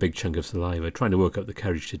swallowed a big chunk of saliva, trying to work up the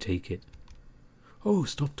courage to take it. Oh,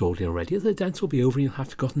 stop dawdling already. The dance will be over and you'll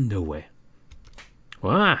have gotten nowhere.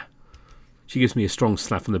 Wah! She gives me a strong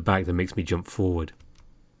slap on the back that makes me jump forward.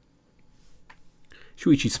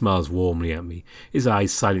 Shoichi smiles warmly at me, his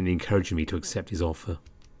eyes silently encouraging me to accept his offer.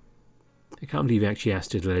 I can't believe he actually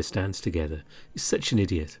asked her to let us dance together. He's such an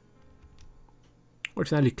idiot. What if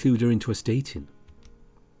that had clued her into us dating?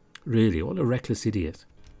 Really, what a reckless idiot.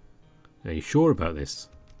 Are you sure about this?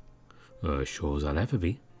 Sure as I'll ever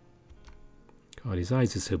be. God, his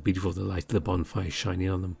eyes are so beautiful, the light of the bonfire shining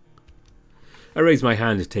on them. I raise my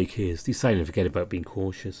hand to take his, deciding to forget about being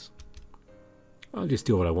cautious. I'll just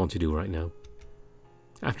do what I want to do right now.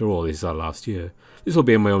 After all, this is our last year. This will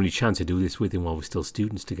be my only chance to do this with him while we're still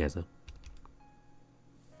students together.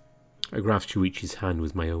 I grasp Shoichi's hand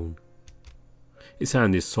with my own. His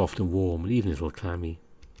hand is soft and warm, and even a little clammy.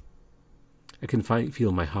 I can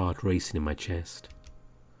feel my heart racing in my chest.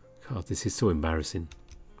 God, this is so embarrassing.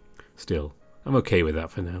 Still, I'm okay with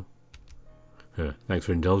that for now. Thanks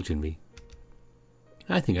for indulging me.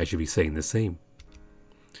 I think I should be saying the same.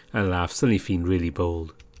 I laugh, suddenly feeling really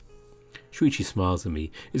bold. Shoichi smiles at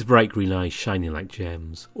me, his bright green eyes shining like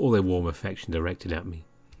gems, all their warm affection directed at me.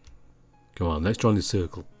 Come on, let's join the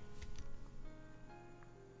circle.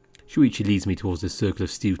 Shoichi leads me towards the circle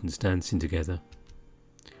of students dancing together.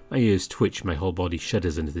 My ears twitch, my whole body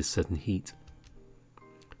shudders under this sudden heat.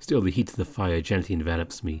 Still, the heat of the fire gently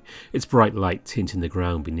envelops me, its bright light tinting the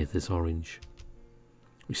ground beneath this orange.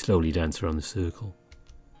 We slowly dance around the circle.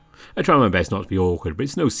 I try my best not to be awkward, but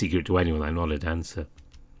it's no secret to anyone I'm not a dancer.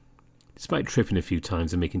 Despite tripping a few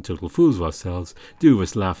times and making total fools of ourselves, two of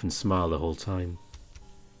us laugh and smile the whole time.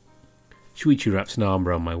 Shoichi wraps an arm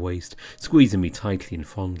around my waist, squeezing me tightly and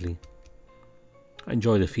fondly. I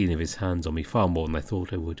enjoy the feeling of his hands on me far more than I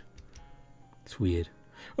thought I would. It's weird.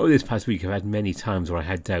 Over this past week I've had many times where I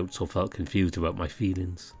had doubts or felt confused about my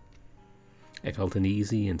feelings. I felt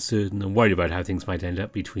uneasy, uncertain, and worried about how things might end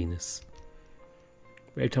up between us.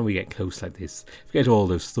 But every time we get close like this, I forget all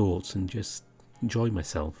those thoughts and just enjoy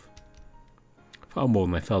myself. Far more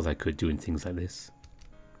than I felt I could doing things like this.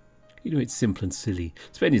 You know, it's simple and silly.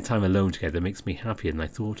 Spending time alone together makes me happier than I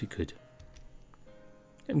thought it could.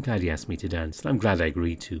 I'm glad he asked me to dance, and I'm glad I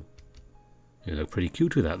agreed to. You look pretty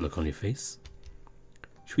cute with that look on your face.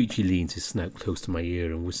 Shoichi leans his snout close to my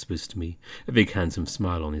ear and whispers to me, a big handsome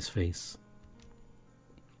smile on his face.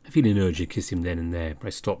 I feel an urge to kiss him then and there, but I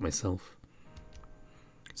stop myself.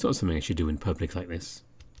 It's not something I should do in public like this.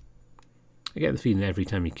 I get the feeling every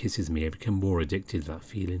time he kisses me I become more addicted to that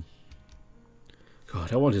feeling.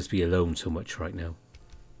 God, I want us to be alone so much right now.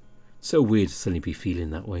 It's so weird to suddenly be feeling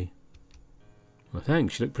that way. Well,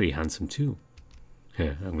 thanks, you look pretty handsome too.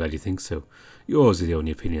 Yeah, I'm glad you think so. Yours is the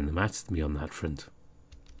only opinion that matters to me on that front.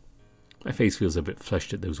 My face feels a bit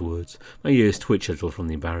flushed at those words. My ears twitch a little from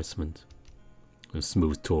the embarrassment. A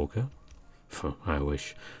smooth talker? I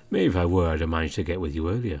wish. Maybe if I were, I'd have managed to get with you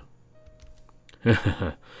earlier.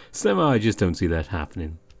 Somehow I just don't see that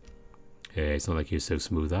happening. Yeah, it's not like you're so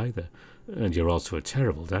smooth either. And you're also a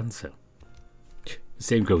terrible dancer. The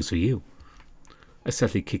same goes for you. I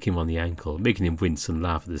subtly kick him on the ankle, making him wince and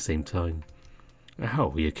laugh at the same time. How,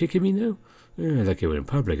 are you kicking me now? Like you were in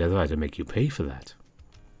public, otherwise I'd make you pay for that.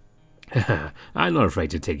 I'm not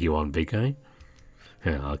afraid to take you on, big guy.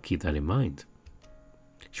 I'll keep that in mind.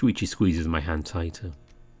 Shoichi squeezes my hand tighter.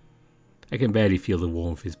 I can barely feel the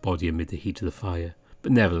warmth of his body amid the heat of the fire,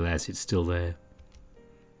 but nevertheless it's still there.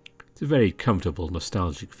 It's a very comfortable,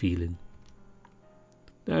 nostalgic feeling.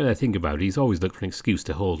 Now that I think about it, he's always looked for an excuse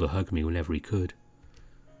to hold or hug me whenever he could.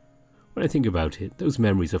 When I think about it, those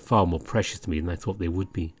memories are far more precious to me than I thought they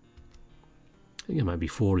would be. I think I might be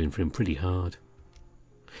falling for him pretty hard.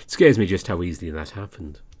 It scares me just how easily that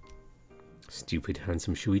happened. Stupid,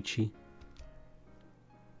 handsome Shoichi.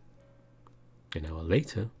 An hour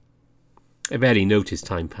later, I barely noticed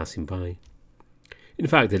time passing by. In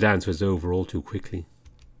fact, the dance was over all too quickly.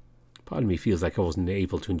 Part of me feels like I wasn't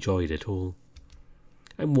able to enjoy it at all.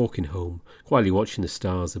 I'm walking home, quietly watching the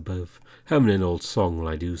stars above, humming an old song while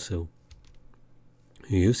I do so.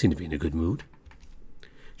 You seem to be in a good mood.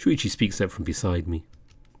 Shoichi speaks up from beside me.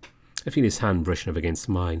 I feel his hand brushing up against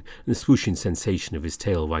mine and the swooshing sensation of his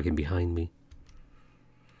tail wagging behind me.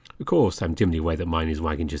 Of course, I'm dimly aware that mine is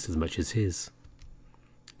wagging just as much as his.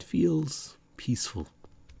 It feels peaceful.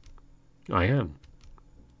 I am.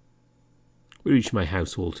 We reached my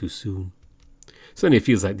house all too soon. Suddenly it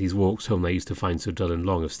feels like these walks home I used to find so dull and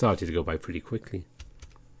long have started to go by pretty quickly.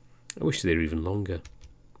 I wish they were even longer.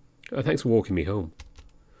 Thanks for walking me home.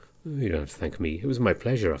 You don't have to thank me. It was my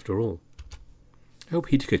pleasure, after all. I hope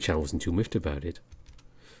Hitaka-chan wasn't too miffed about it.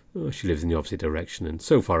 She lives in the opposite direction, and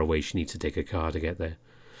so far away she needs to take a car to get there.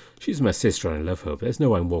 She's my sister and I love her, but there's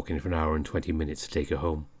no way I'm walking for an hour and 20 minutes to take her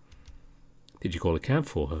home. Did you call a cab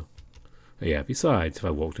for her? Yeah, besides, if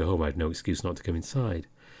I walked her home, I had no excuse not to come inside.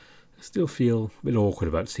 I still feel a bit awkward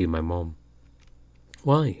about seeing my mom.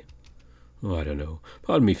 Why? I don't know.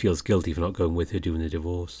 Part of me feels guilty for not going with her during the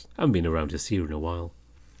divorce. I haven't been around to see her in a while.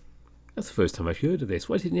 That's the first time I've heard of this.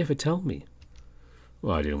 Why didn't you ever tell me?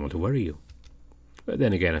 I didn't want to worry you. But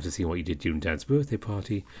then again, after seeing what you did during Dad's birthday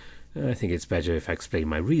party, I think it's better if I explain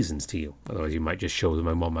my reasons to you. Otherwise you might just show them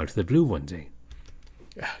my mom out of the blue one day.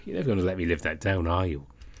 You're never going to let me live that down, are you?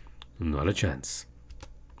 Not a chance.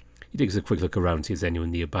 He takes a quick look around and sees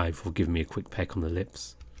anyone nearby before giving me a quick peck on the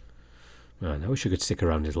lips. Man, I wish I could stick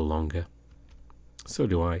around a little longer. So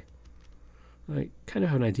do I. I kind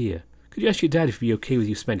of have an idea. Could you ask your dad if he'd be okay with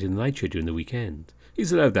you spending the night here during the weekend?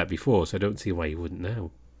 He's allowed that before, so I don't see why he wouldn't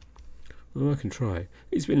now. I can try.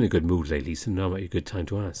 He's been in a good mood lately, so now might be a good time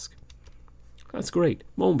to ask. That's great.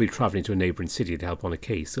 Mom will be travelling to a neighbouring city to help on a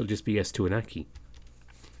case, so it'll just be us two and Aki.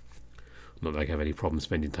 Not like I have any problem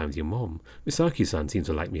spending time with your mom. Misaki-san seems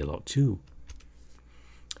to like me a lot too.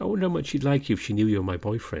 I wonder how much she'd like you if she knew you were my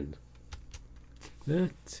boyfriend.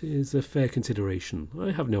 That is a fair consideration.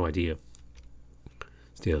 I have no idea.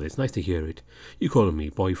 Still, it's nice to hear it. You calling me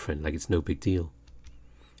boyfriend like it's no big deal.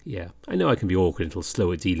 Yeah, I know I can be awkward and a little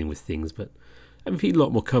slow at dealing with things, but I've been feeling a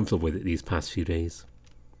lot more comfortable with it these past few days.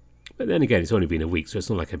 But then again, it's only been a week, so it's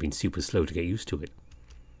not like I've been super slow to get used to it.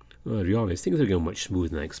 To be honest, things are going much smoother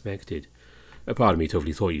than I expected. A part of me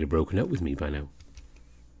totally thought you'd have broken up with me by now.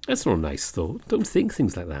 That's not a nice thought. Don't think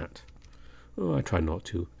things like that. I try not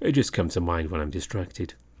to. It just comes to mind when I'm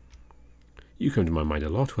distracted. You come to my mind a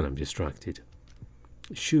lot when I'm distracted.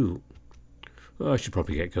 Shoot. I should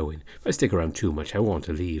probably get going. If I stick around too much, I want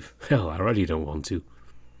to leave. Hell, I really don't want to.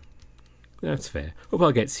 That's fair. Hope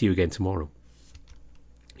I'll get to see you again tomorrow.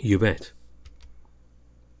 You bet.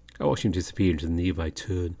 I watched him disappear into the nearby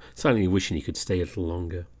turn, silently wishing he could stay a little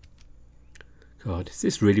longer. God, is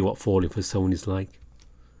this really what falling for someone is like?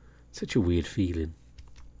 Such a weird feeling.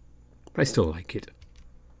 But I still like it.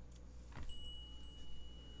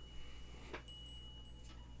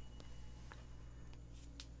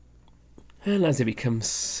 And as it becomes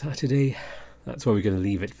Saturday, that's where we're going to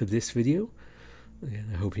leave it for this video. Again,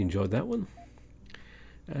 I hope you enjoyed that one.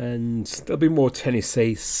 And there'll be more tennis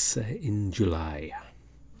ace in July.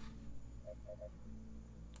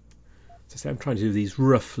 So I'm trying to do these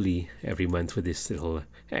roughly every month with this little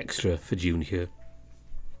extra for June here.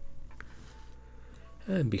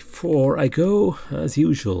 And before I go, as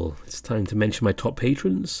usual, it's time to mention my top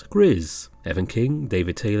patrons. Grizz, Evan King,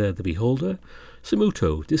 David Taylor, The Beholder,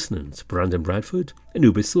 Samuto, Dissonance, Brandon Bradford,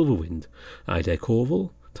 Anubis Silverwind, Ida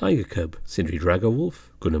Corval, Tiger Cub, Sindri Dragowolf,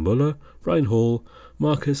 Gunnar Muller, Brian Hall,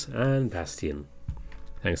 Marcus and Bastian.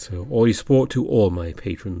 Thanks for all your support to all my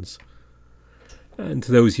patrons. And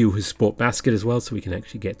to those of you who support Basket as well, so we can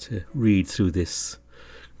actually get to read through this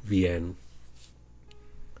VN.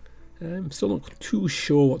 I'm still not too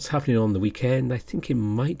sure what's happening on the weekend. I think it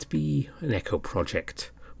might be an Echo project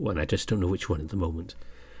one. I just don't know which one at the moment.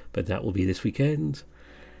 But that will be this weekend.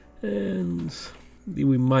 And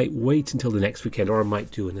we might wait until the next weekend, or I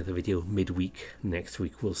might do another video midweek next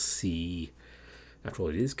week. We'll see. After all,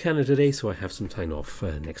 it is Canada Day, so I have some time off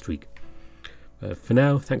next week. For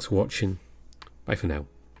now, thanks for watching. Bye for now.